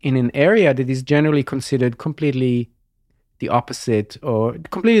in an area that is generally considered completely the opposite or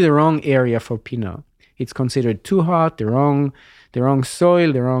completely the wrong area for Pinot. It's considered too hot, the wrong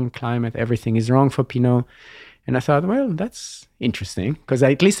soil, the wrong climate, everything is wrong for Pinot. And I thought, well, that's interesting because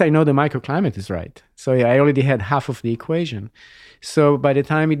at least I know the microclimate is right. So yeah, I already had half of the equation. So by the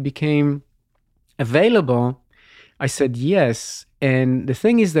time it became available, I said yes. And the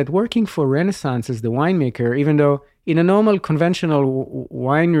thing is that working for Renaissance as the winemaker, even though in a normal conventional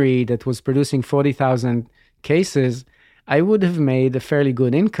winery that was producing 40,000 cases, I would have made a fairly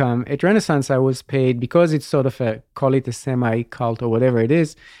good income. At Renaissance, I was paid, because it's sort of call it a semi-cult or whatever it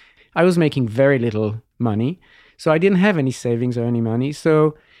is, I was making very little money. So I didn't have any savings or any money.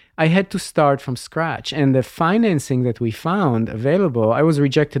 So I had to start from scratch. And the financing that we found available, I was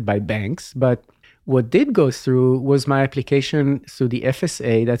rejected by banks, but What did go through was my application through the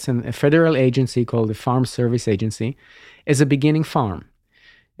FSA, that's a federal agency called the Farm Service Agency, as a beginning farm.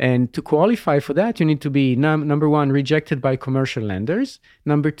 And to qualify for that, you need to be, number one, rejected by commercial lenders.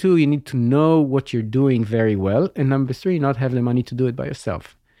 Number two, you need to know what you're doing very well. And number three, not have the money to do it by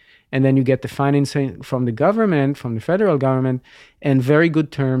yourself. And then you get the financing from the government, from the federal government, and very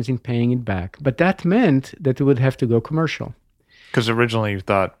good terms in paying it back. But that meant that we would have to go commercial. Because originally you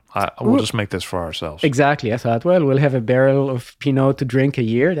thought, we'll just make this for ourselves. Exactly. I thought, well, we'll have a barrel of Pinot to drink a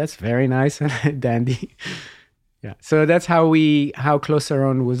year. That's very nice and dandy. Yeah. So that's how Close Our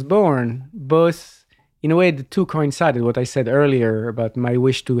Own was born. Both, in a way, the two coincided. What I said earlier about my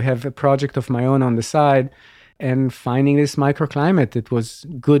wish to have a project of my own on the side and finding this microclimate that was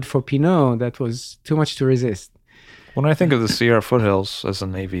good for Pinot, that was too much to resist. When I think of the Sierra foothills as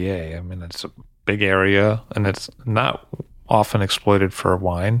an AVA, I mean, it's a big area and it's not often exploited for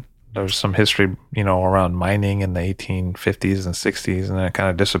wine. There's some history, around mining in the 1850s and 60s, and then it kind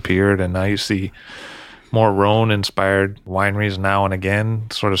of disappeared. And now you see more Rhone-inspired wineries now and again,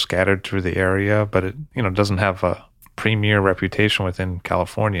 sort of scattered through the area, but it, doesn't have a premier reputation within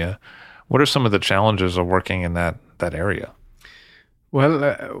California. What are some of the challenges of working in that area?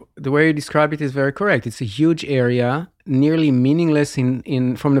 Well, the way you describe it is very correct. It's a huge area, nearly meaningless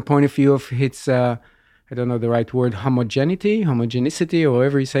in from the point of view of its, I don't know the right word, homogeneity, or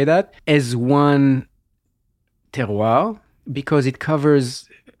however you say that, as one terroir, because it covers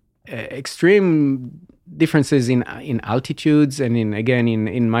extreme differences in altitudes and in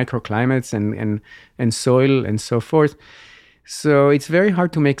microclimates and soil and so forth. So it's very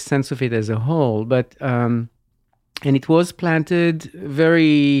hard to make sense of it as a whole. But and it was planted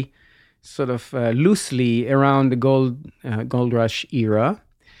very sort of loosely around the gold rush era.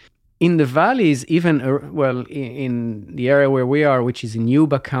 In the valleys, even in the area where we are, which is in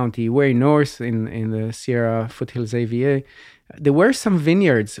Yuba County, way north in the Sierra Foothills AVA, there were some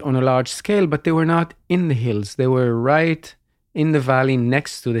vineyards on a large scale, but they were not in the hills. They were right in the valley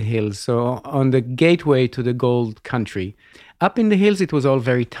next to the hills, so on the gateway to the gold country. Up in the hills, it was all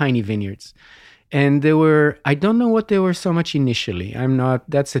very tiny vineyards. And they were, I don't know what they were so much initially.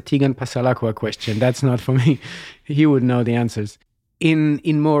 That's a Tigan Pasalakwa question. That's not for me. He would know the answers.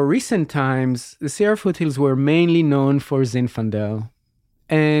 In more recent times, the Sierra Foothills were mainly known for Zinfandel.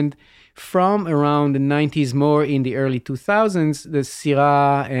 And from around the 90s, more in the early 2000s, the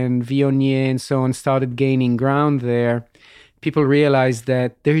Syrah and Viognier and so on started gaining ground there. People realized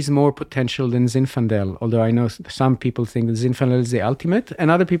that there is more potential than Zinfandel, although I know some people think that Zinfandel is the ultimate, and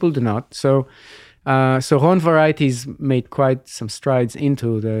other people do not. So Rhone varieties made quite some strides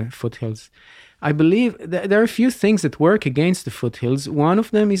into the foothills. I believe there are a few things that work against the foothills. One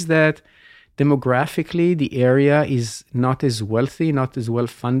of them is that demographically, the area is not as wealthy, not as well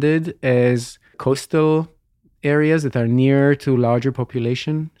funded as coastal areas that are near to larger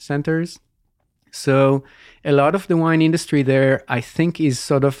population centers. So a lot of the wine industry there, I think, is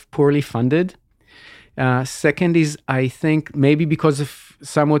sort of poorly funded. Second is, I think, maybe because of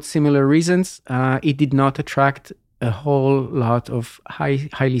somewhat similar reasons, it did not attract a whole lot of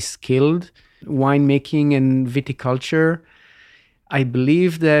highly skilled winemaking and viticulture. I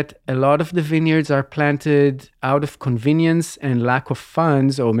believe that a lot of the vineyards are planted out of convenience and lack of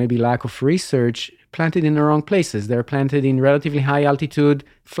funds, or maybe lack of research, planted in the wrong places. They're planted in relatively high altitude,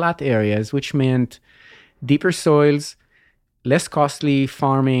 flat areas, which meant deeper soils, less costly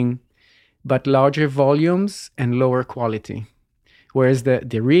farming, but larger volumes and lower quality. Whereas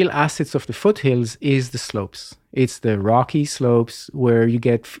the real assets of the foothills is the slopes. It's the rocky slopes where you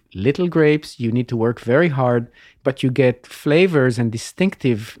get little grapes, you need to work very hard, but you get flavors and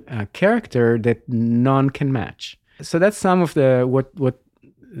distinctive character that none can match. So that's some of what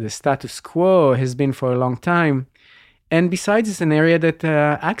the status quo has been for a long time. And besides, it's an area that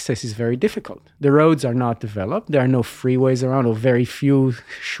access is very difficult. The roads are not developed. There are no freeways around, or very few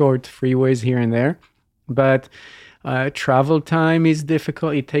short freeways here and there. But travel time is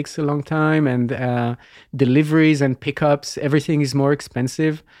difficult. It takes a long time. And deliveries and pickups, everything is more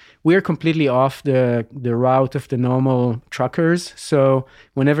expensive. We're completely off the route of the normal truckers. So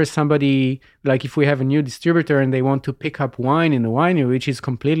whenever somebody, like if we have a new distributor and they want to pick up wine in the winery, which is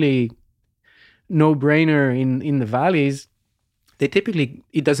completely no-brainer in the valleys,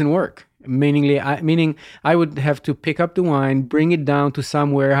 it doesn't work. Meaning I would have to pick up the wine, bring it down to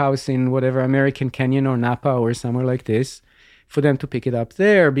some warehouse in whatever, American Canyon or Napa or somewhere like this, for them to pick it up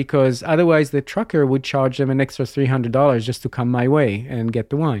there, because otherwise the trucker would charge them an extra $300 just to come my way and get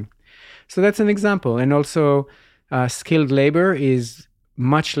the wine. So that's an example. And also skilled labor is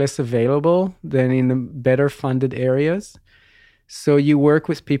much less available than in the better funded areas. So you work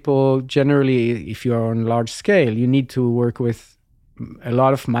with people, generally, if you are on large scale, you need to work with a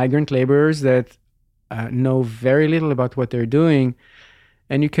lot of migrant laborers that know very little about what they're doing.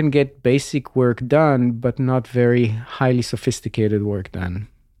 And you can get basic work done, but not very highly sophisticated work done.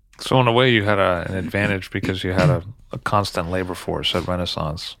 So in a way, you had an advantage because you had a constant labor force at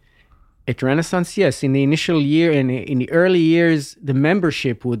Renaissance. At Renaissance, yes. In the initial year, in the early years, the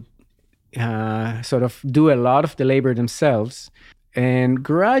membership would sort of do a lot of the labor themselves. And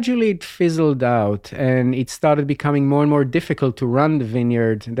gradually it fizzled out, and it started becoming more and more difficult to run the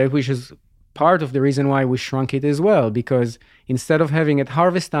vineyard, which is part of the reason why we shrunk it as well, because instead of having at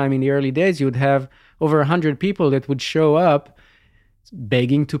harvest time in the early days, you'd have over 100 people that would show up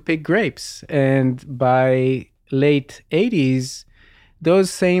begging to pick grapes. And by late 80s,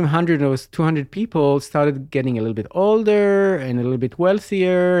 those same 100 or 200 people started getting a little bit older and a little bit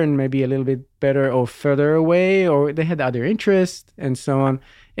wealthier and maybe a little bit better or further away, or they had other interests and so on.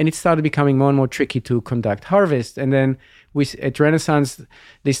 And it started becoming more and more tricky to conduct harvest. And then at Renaissance,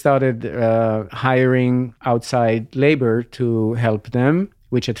 they started hiring outside labor to help them,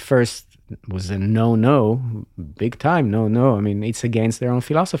 which at first was a no-no, big time no-no. I mean, it's against their own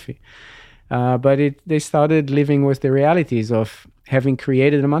philosophy. But they started living with the realities of having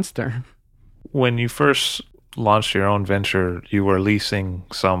created a monster. When you first launched your own venture, you were leasing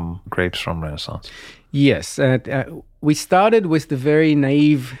some grapes from Renaissance. Yes. We started with the very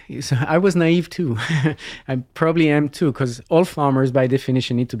naive. So I was naive too. I probably am too, because all farmers by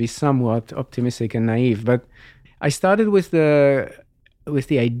definition need to be somewhat optimistic and naive. But I started with the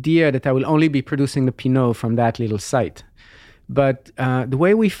idea that I will only be producing the Pinot from that little site. But the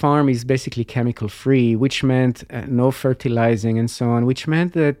way we farm is basically chemical free, which meant no fertilizing and so on, which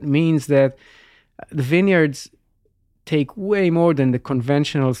means that the vineyards take way more than the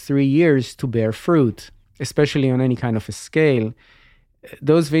conventional 3 years to bear fruit, especially on any kind of a scale.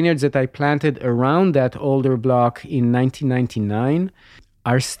 Those vineyards that I planted around that older block in 1999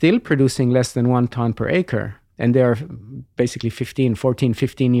 are still producing less than 1 ton per acre. And they are basically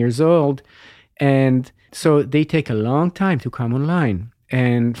 15 years old. And so they take a long time to come online.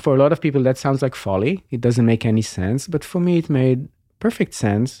 And for a lot of people, that sounds like folly. It doesn't make any sense. But for me, it made perfect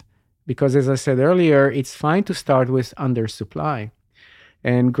sense because, as I said earlier, it's fine to start with undersupply.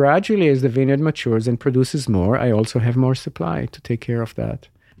 And gradually, as the vineyard matures and produces more, I also have more supply to take care of that.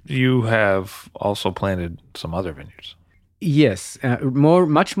 You have also planted some other vineyards. Yes,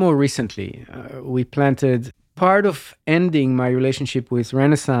 much more recently. We planted. Part of ending my relationship with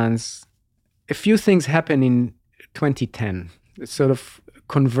Renaissance, a few things happened in 2010. It sort of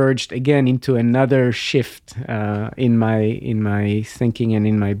converged again into another shift in my thinking and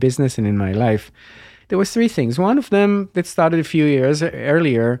in my business and in my life. There were 3 things. One of them that started a few years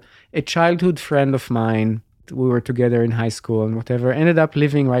earlier, a childhood friend of mine, we were together in high school and whatever, ended up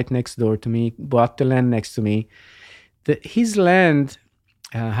living right next door to me, bought the land next to me. His land,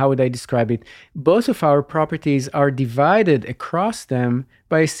 how would I describe it? Both of our properties are divided across them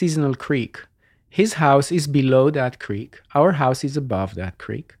by a seasonal creek. His house is below that creek. Our house is above that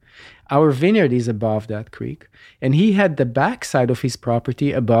creek. Our vineyard is above that creek. And he had the backside of his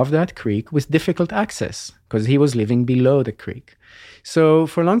property above that creek with difficult access because he was living below the creek. So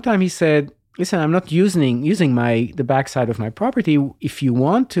for a long time he said, listen, I'm not using the backside of my property. If you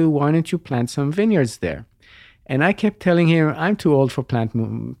want to, why don't you plant some vineyards there? And I kept telling him, I'm too old for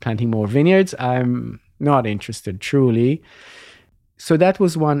planting more vineyards. I'm not interested, truly. So that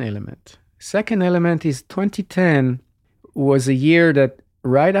was one element. Second element is 2010 was a year that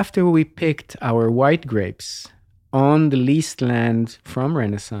right after we picked our white grapes on the leased land from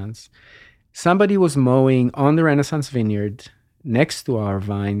Renaissance, somebody was mowing on the Renaissance vineyard next to our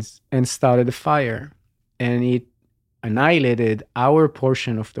vines and started a fire. And it annihilated our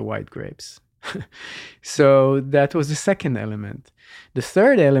portion of the white grapes. So that was the second element. The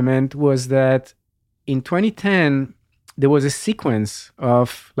third element was that in 2010, there was a sequence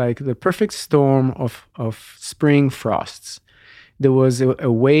of like the perfect storm of spring frosts. There was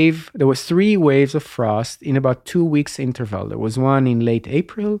a wave, there was 3 waves of frost in about 2 weeks interval. There was one in late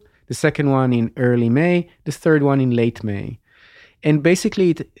April, the second one in early May, the third one in late May. And basically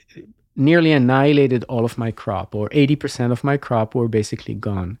it nearly annihilated all of my crop, or 80% of my crop were basically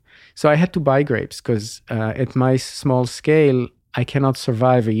gone. So I had to buy grapes because at my small scale, I cannot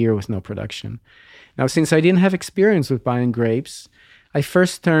survive a year with no production. Now, since I didn't have experience with buying grapes, I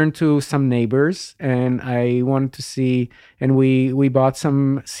first turned to some neighbors and I wanted to see, and we bought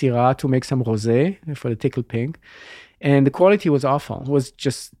some Syrah to make some rosé for the tickle pink. And the quality was awful. It was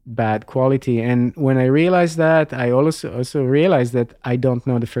just bad quality. And when I realized that, I also realized that I don't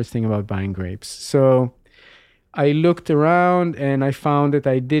know the first thing about buying grapes. So I looked around and I found that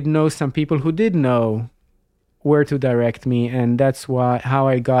I did know some people who did know where to direct me, and that's how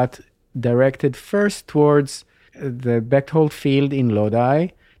I got directed first towards the Bechthold field in Lodi.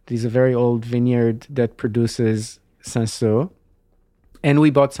 It is a very old vineyard that produces Cinsault, and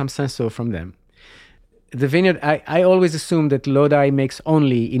we bought some Cinsault from them. The vineyard, I always assumed that Lodi makes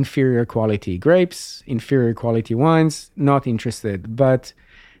only inferior quality grapes, inferior quality wines, not interested. But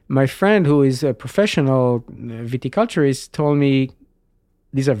my friend, who is a professional viticulturist, told me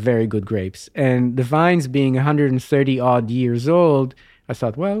these are very good grapes. And the vines being 130 odd years old, I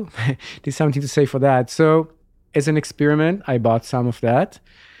thought, well, there's something to say for that. So as an experiment, I bought some of that,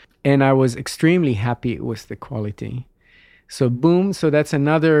 and I was extremely happy with the quality. So boom, so that's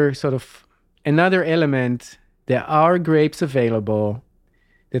another element. There are grapes available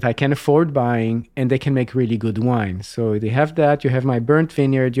that I can afford buying, and they can make really good wine. So they have that. You have my burnt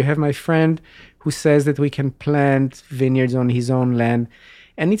vineyard. You have my friend who says that we can plant vineyards on his own land.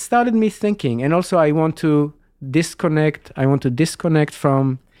 And it started me thinking. And also I want to disconnect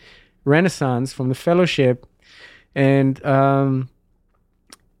from Renaissance, from the fellowship. And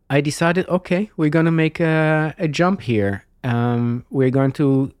I decided, okay, we're going to make a jump here. We're going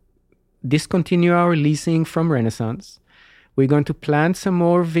to discontinue our leasing from Renaissance. We're going to plant some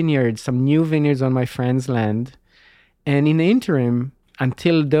more vineyards, some new vineyards on my friend's land. And in the interim,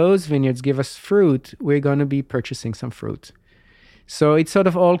 until those vineyards give us fruit, we're going to be purchasing some fruit. So it sort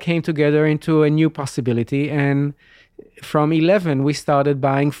of all came together into a new possibility. And from 11, we started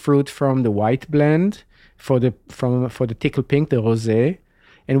buying fruit from the white blend for the Tickle Pink, the Rosé.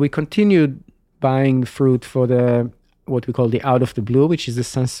 And we continued buying fruit for what we call the Out of the Blue, which is the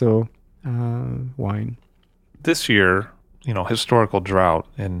Cinsault wine. This year, historical drought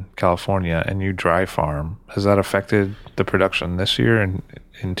in California, and you dry farm, has that affected the production this year and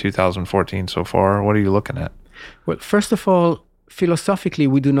in 2014 so far? What are you looking at? Well, first of all, philosophically,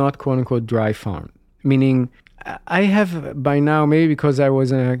 we do not quote unquote dry farm, meaning I have by now, maybe because I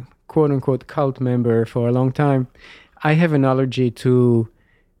was a quote unquote cult member for a long time, I have an allergy to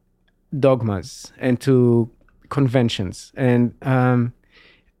dogmas and to conventions. And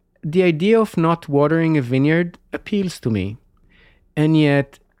the idea of not watering a vineyard appeals to me. And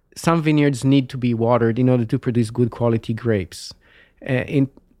yet some vineyards need to be watered in order to produce good quality grapes.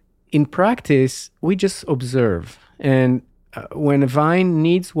 In practice, we just observe. And when a vine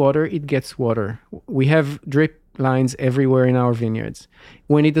needs water, it gets water. We have drip lines everywhere in our vineyards.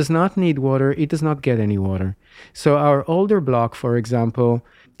 When it does not need water, it does not get any water. So our older block, for example,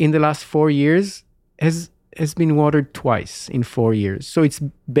 in the last 4 years has been watered twice in 4 years. So it's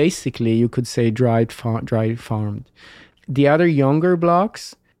basically, you could say, dry farmed. The other younger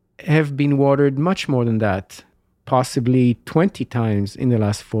blocks have been watered much more than that, possibly 20 times in the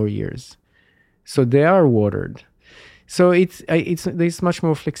last 4 years. So they are watered. So there's much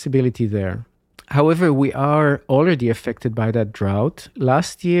more flexibility there. However, we are already affected by that drought.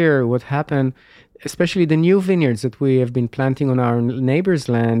 Last year, what happened, especially the new vineyards that we have been planting on our neighbor's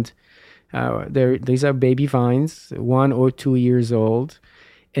land, these are baby vines, 1 or 2 years old.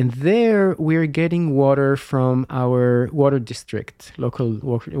 And there we're getting water from our water district, local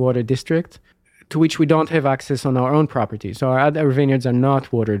water district, to which we don't have access on our own property. So our other vineyards are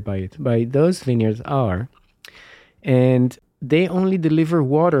not watered by it. But those vineyards are. And they only deliver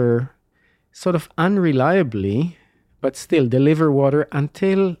water sort of unreliably, but still deliver water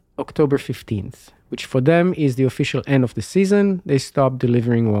until October 15th, which for them is the official end of the season. They stop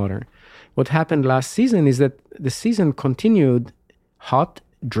delivering water. What happened last season is that the season continued hot,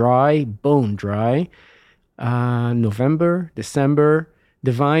 dry, bone dry. November, December,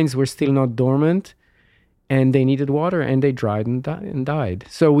 the vines were still not dormant, and they needed water, and they dried and died.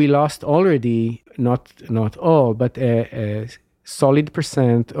 So we lost already, not all, but a solid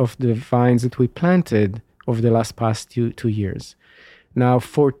 % of the vines that we planted over the past two years. Now,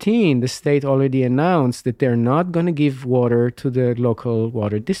 14, the state already announced that they're not going to give water to the local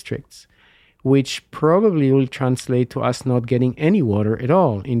water districts, which probably will translate to us not getting any water at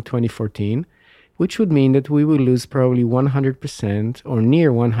all in 2014, which would mean that we will lose probably 100% or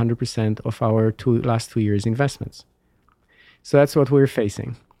near 100% of our last 2 years' investments. So that's what we're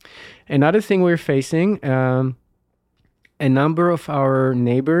facing. Another thing we're facing, a number of our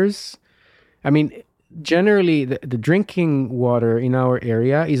neighbors, generally the drinking water in our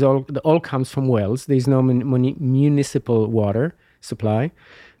area all comes from wells. There's no municipal water supply,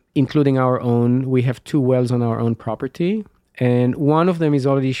 including our own. We have 2 wells on our own property, and one of them is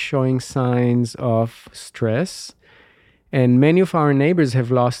already showing signs of stress. And many of our neighbors have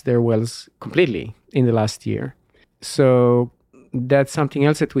lost their wells completely in the last year. So that's something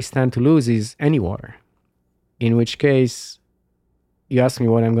else that we stand to lose, is any water. in which case you ask me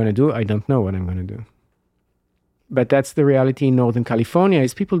what I'm going to do. I don't know what I'm going to do. But that's the reality in Northern California,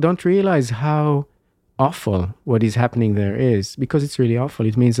 is people don't realize how awful what is happening there is, because it's really awful.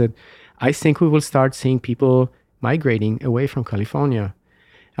 It means that I think we will start seeing people migrating away from California.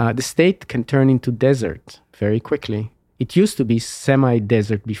 The state can turn into desert very quickly. It used to be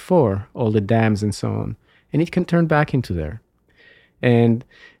semi-desert before, all the dams and so on, and it can turn back into there. And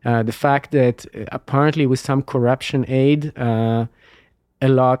the fact that apparently with some corruption aid, a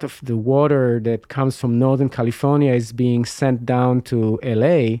lot of the water that comes from Northern California is being sent down to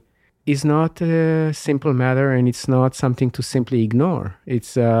LA is not a simple matter, and it's not something to simply ignore.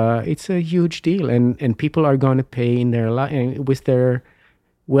 It's a huge deal, and people are going to pay in their with their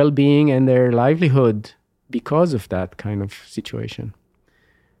well-being and their livelihood because of that kind of situation.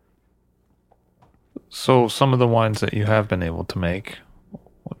 So some of the wines that you have been able to make,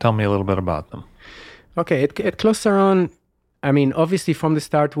 tell me a little bit about them. Okay, at Clos Saron, I mean, obviously from the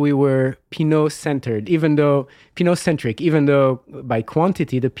start we were Pinot-centric, even though by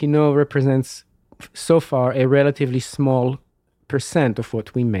quantity the Pinot represents so far a relatively small percent of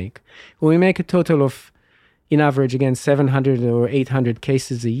what we make. We make a total of, in average, again, 700 or 800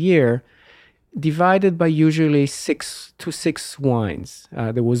 cases a year, divided by usually 6 to 6 wines.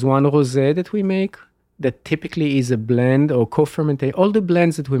 There was one rosé that we make that typically is a blend or co-fermentation. All the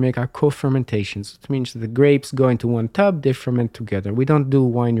blends that we make are co-fermentations. It means that the grapes go into one tub, they ferment together. We don't do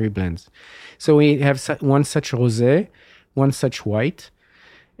winery blends. So we have one such rosé, one such white,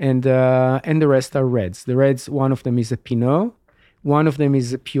 and the rest are reds. The reds, one of them is a Pinot, one of them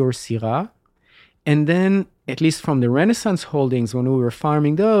is a pure Syrah. And then, at least from the Renaissance holdings, when we were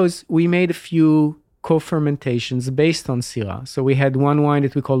farming those, we made a few co-fermentations based on Syrah. So we had one wine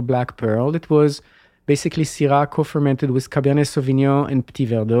that we called Black Pearl that was basically Syrah co-fermented with Cabernet Sauvignon and Petit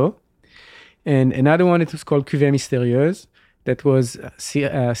Verdot. And another one that was called Cuvée Mystérieuse that was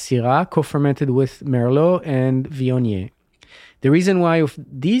Syrah co-fermented with Merlot and Viognier. The reason why of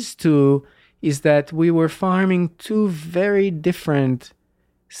these two is that we were farming two very different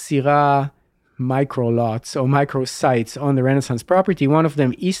Syrah micro lots or micro sites on the Renaissance property. One of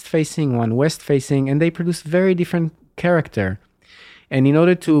them east-facing, one west-facing, and they produce very different character. And in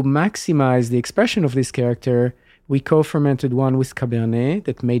order to maximize the expression of this character, we co-fermented one with Cabernet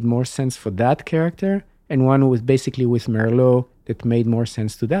that made more sense for that character, and one with Merlot that made more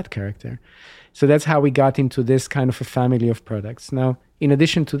sense to that character. So that's how we got into this kind of a family of products. Now, in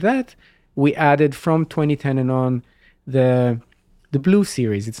addition to that, we added from 2010 and on the Blue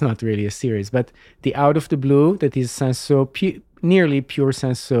series. It's not really a series, but the Out of the Blue, that is Cinsault, nearly pure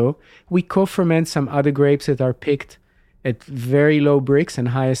Cinsault. We co-ferment some other grapes that are picked at very low Brix and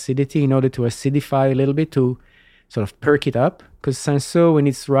high acidity in order to acidify a little bit, to sort of perk it up, because Cinsault, when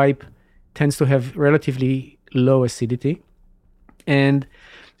it's ripe, tends to have relatively low acidity. And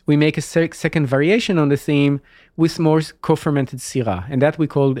we make a second variation on the theme with more co-fermented Syrah, and that we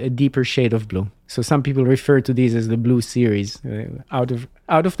call a deeper shade of blue. So some people refer to these as the Blue series, out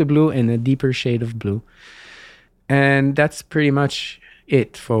of the Blue and a deeper shade of blue. And that's pretty much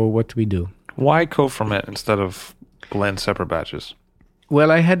it for what we do. Why co-ferment instead of blend separate batches?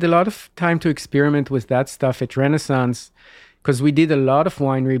 Well, I had a lot of time to experiment with that stuff at Renaissance because we did a lot of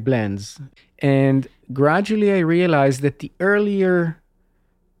winery blends. And gradually I realized that the earlier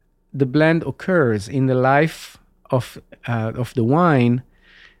the blend occurs in the life of the wine,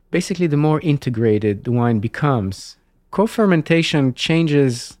 basically the more integrated the wine becomes. Co-fermentation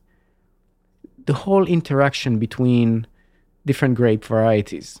changes the whole interaction between different grape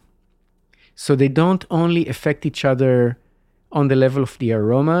varieties. So they don't only affect each other on the level of the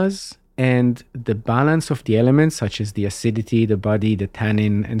aromas and the balance of the elements, such as the acidity, the body, the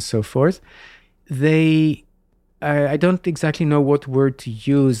tannin, and so forth. I don't exactly know what word to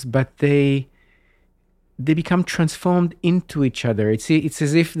use, but they become transformed into each other. It's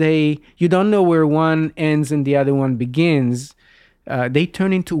as if you don't know where one ends and the other one begins. They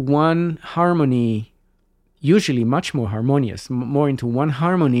turn into one harmony, usually much more harmonious, more into one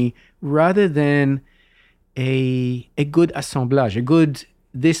harmony rather than a good assemblage, a good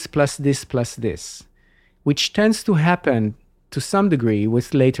this plus this plus this, which tends to happen to some degree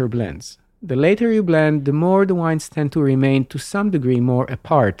with later blends. The later you blend, the more the wines tend to remain to some degree more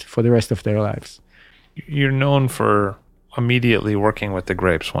apart for the rest of their lives. You're known for immediately working with the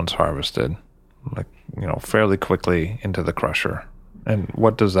grapes once harvested, fairly quickly into the crusher. And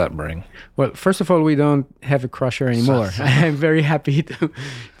what does that bring? Well, first of all, we don't have a crusher anymore. I'm very happy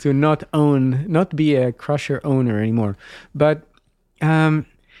to not be a crusher owner anymore. But how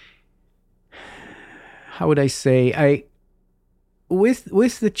would I say?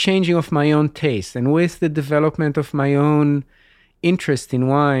 with the changing of my own taste and with the development of my own interest in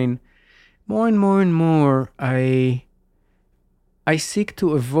wine, more and more and more, I seek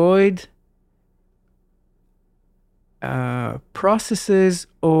to avoid processes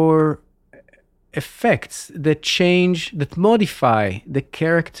or effects that modify the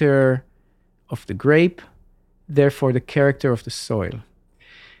character of the grape, therefore the character of the soil.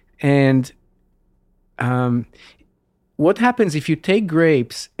 And what happens if you take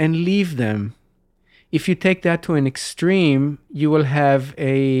grapes and leave them? If you take that to an extreme, you will have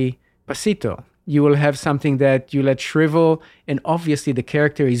a pasito. You will have something that you let shrivel, and obviously the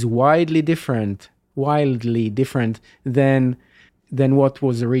character is wildly different than what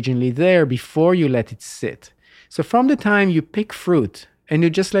was originally there before you let it sit. So from the time you pick fruit and you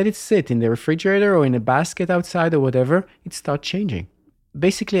just let it sit in the refrigerator or in a basket outside or whatever, it starts changing.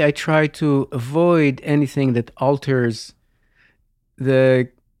 Basically, I try to avoid anything that alters the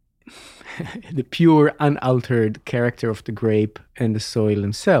pure, unaltered character of the grape and the soil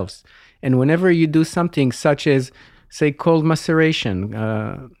themselves. And whenever you do something such as, say, cold maceration,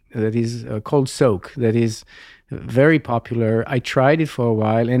 that is cold soak, that is very popular. I tried it for a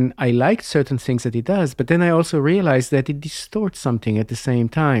while and I liked certain things that it does, but then I also realized that it distorts something at the same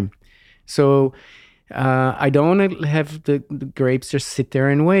time. So I don't want to have the grapes just sit there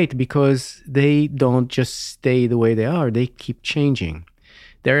and wait, because they don't just stay the way they are. They keep changing.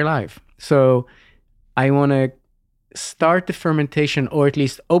 They're alive. So I want to start the fermentation, or at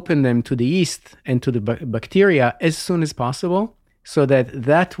least open them to the yeast and to the bacteria as soon as possible, so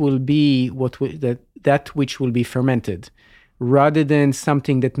that will be that which will be fermented, rather than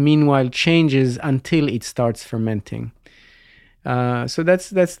something that meanwhile changes until it starts fermenting. So that's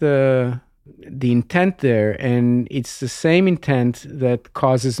the intent there, and it's the same intent that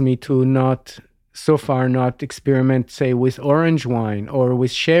causes me to not experiment, say, with orange wine or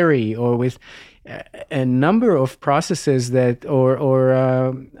with sherry or with a number of processes that or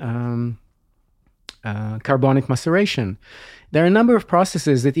carbonic maceration. There are a number of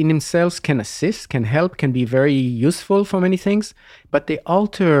processes that in themselves can assist, can help, can be very useful for many things, but they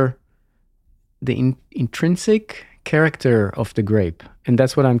alter the intrinsic character of the grape. And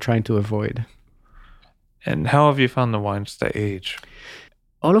that's what I'm trying to avoid. And how have you found the wines to age?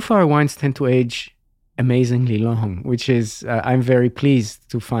 All of our wines tend to age amazingly long, which is, I'm very pleased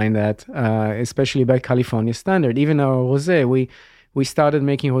to find that, especially by California standard. Even our rosé, we started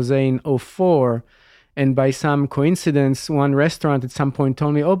making rosé in 2004. And by some coincidence, one restaurant at some point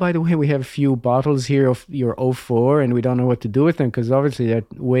told me, oh, by the way, we have a few bottles here of your 2004 and we don't know what to do with them because obviously they're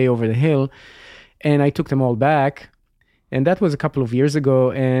way over the hill. And I took them all back. And that was a couple of years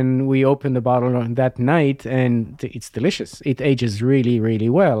ago. And we opened the bottle that night and it's delicious. It ages really, really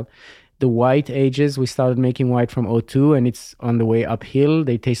well. The white ages, we started making white from 2002 and it's on the way uphill.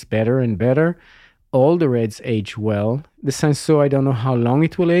 They taste better and better. All the reds age well. The Cinsault, I don't know how long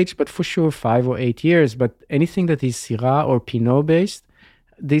it will age, but for sure 5 or 8 years. But anything that is Syrah or Pinot based,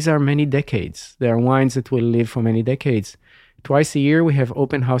 these are many decades. There are wines that will live for many decades. Twice a year, we have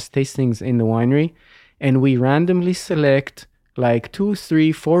open house tastings in the winery, and we randomly select like 2,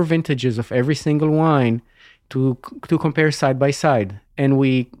 3, 4 vintages of every single wine to compare side by side. And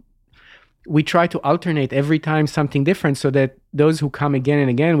we try to alternate every time something different so that those who come again and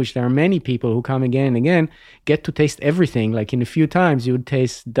again, which there are many people who come again and again, get to taste everything. Like in a few times, you would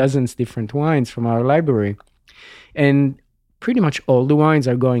taste dozens different wines from our library. And pretty much all the wines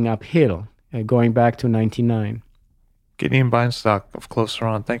are going uphill, going back to 99. Gideon Beinstock of Clos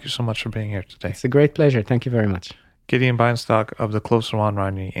Rond, thank you so much for being here today. It's a great pleasure. Thank you very much. Gideon Beinstock of the Clos Rond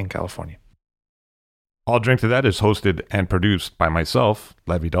Winery in California. All Drink to That is hosted and produced by myself,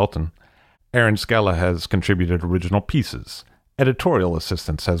 Levi Dalton. Aaron Scala has contributed original pieces. Editorial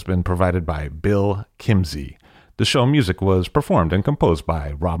assistance has been provided by Bill Kimsey. The show music was performed and composed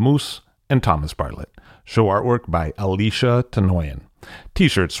by Rob Moose and Thomas Bartlett. Show artwork by Alicia Tenoyan.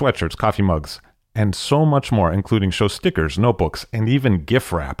 T-shirts, sweatshirts, coffee mugs, and so much more, including show stickers, notebooks, and even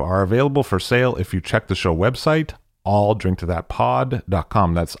gift wrap are available for sale if you check the show website,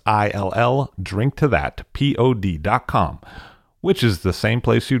 alldrinktothatpod.com. That's ILL drinktothatpod.com, which is the same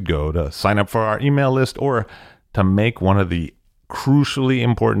place you'd go to sign up for our email list or to make one of the crucially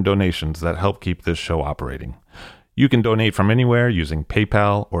important donations that help keep this show operating. You can donate from anywhere using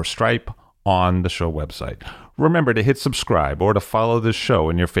PayPal or Stripe on the show website. Remember to hit subscribe or to follow this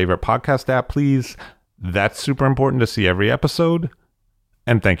show in your favorite podcast app, please. That's super important to see every episode.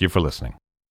 And thank you for listening.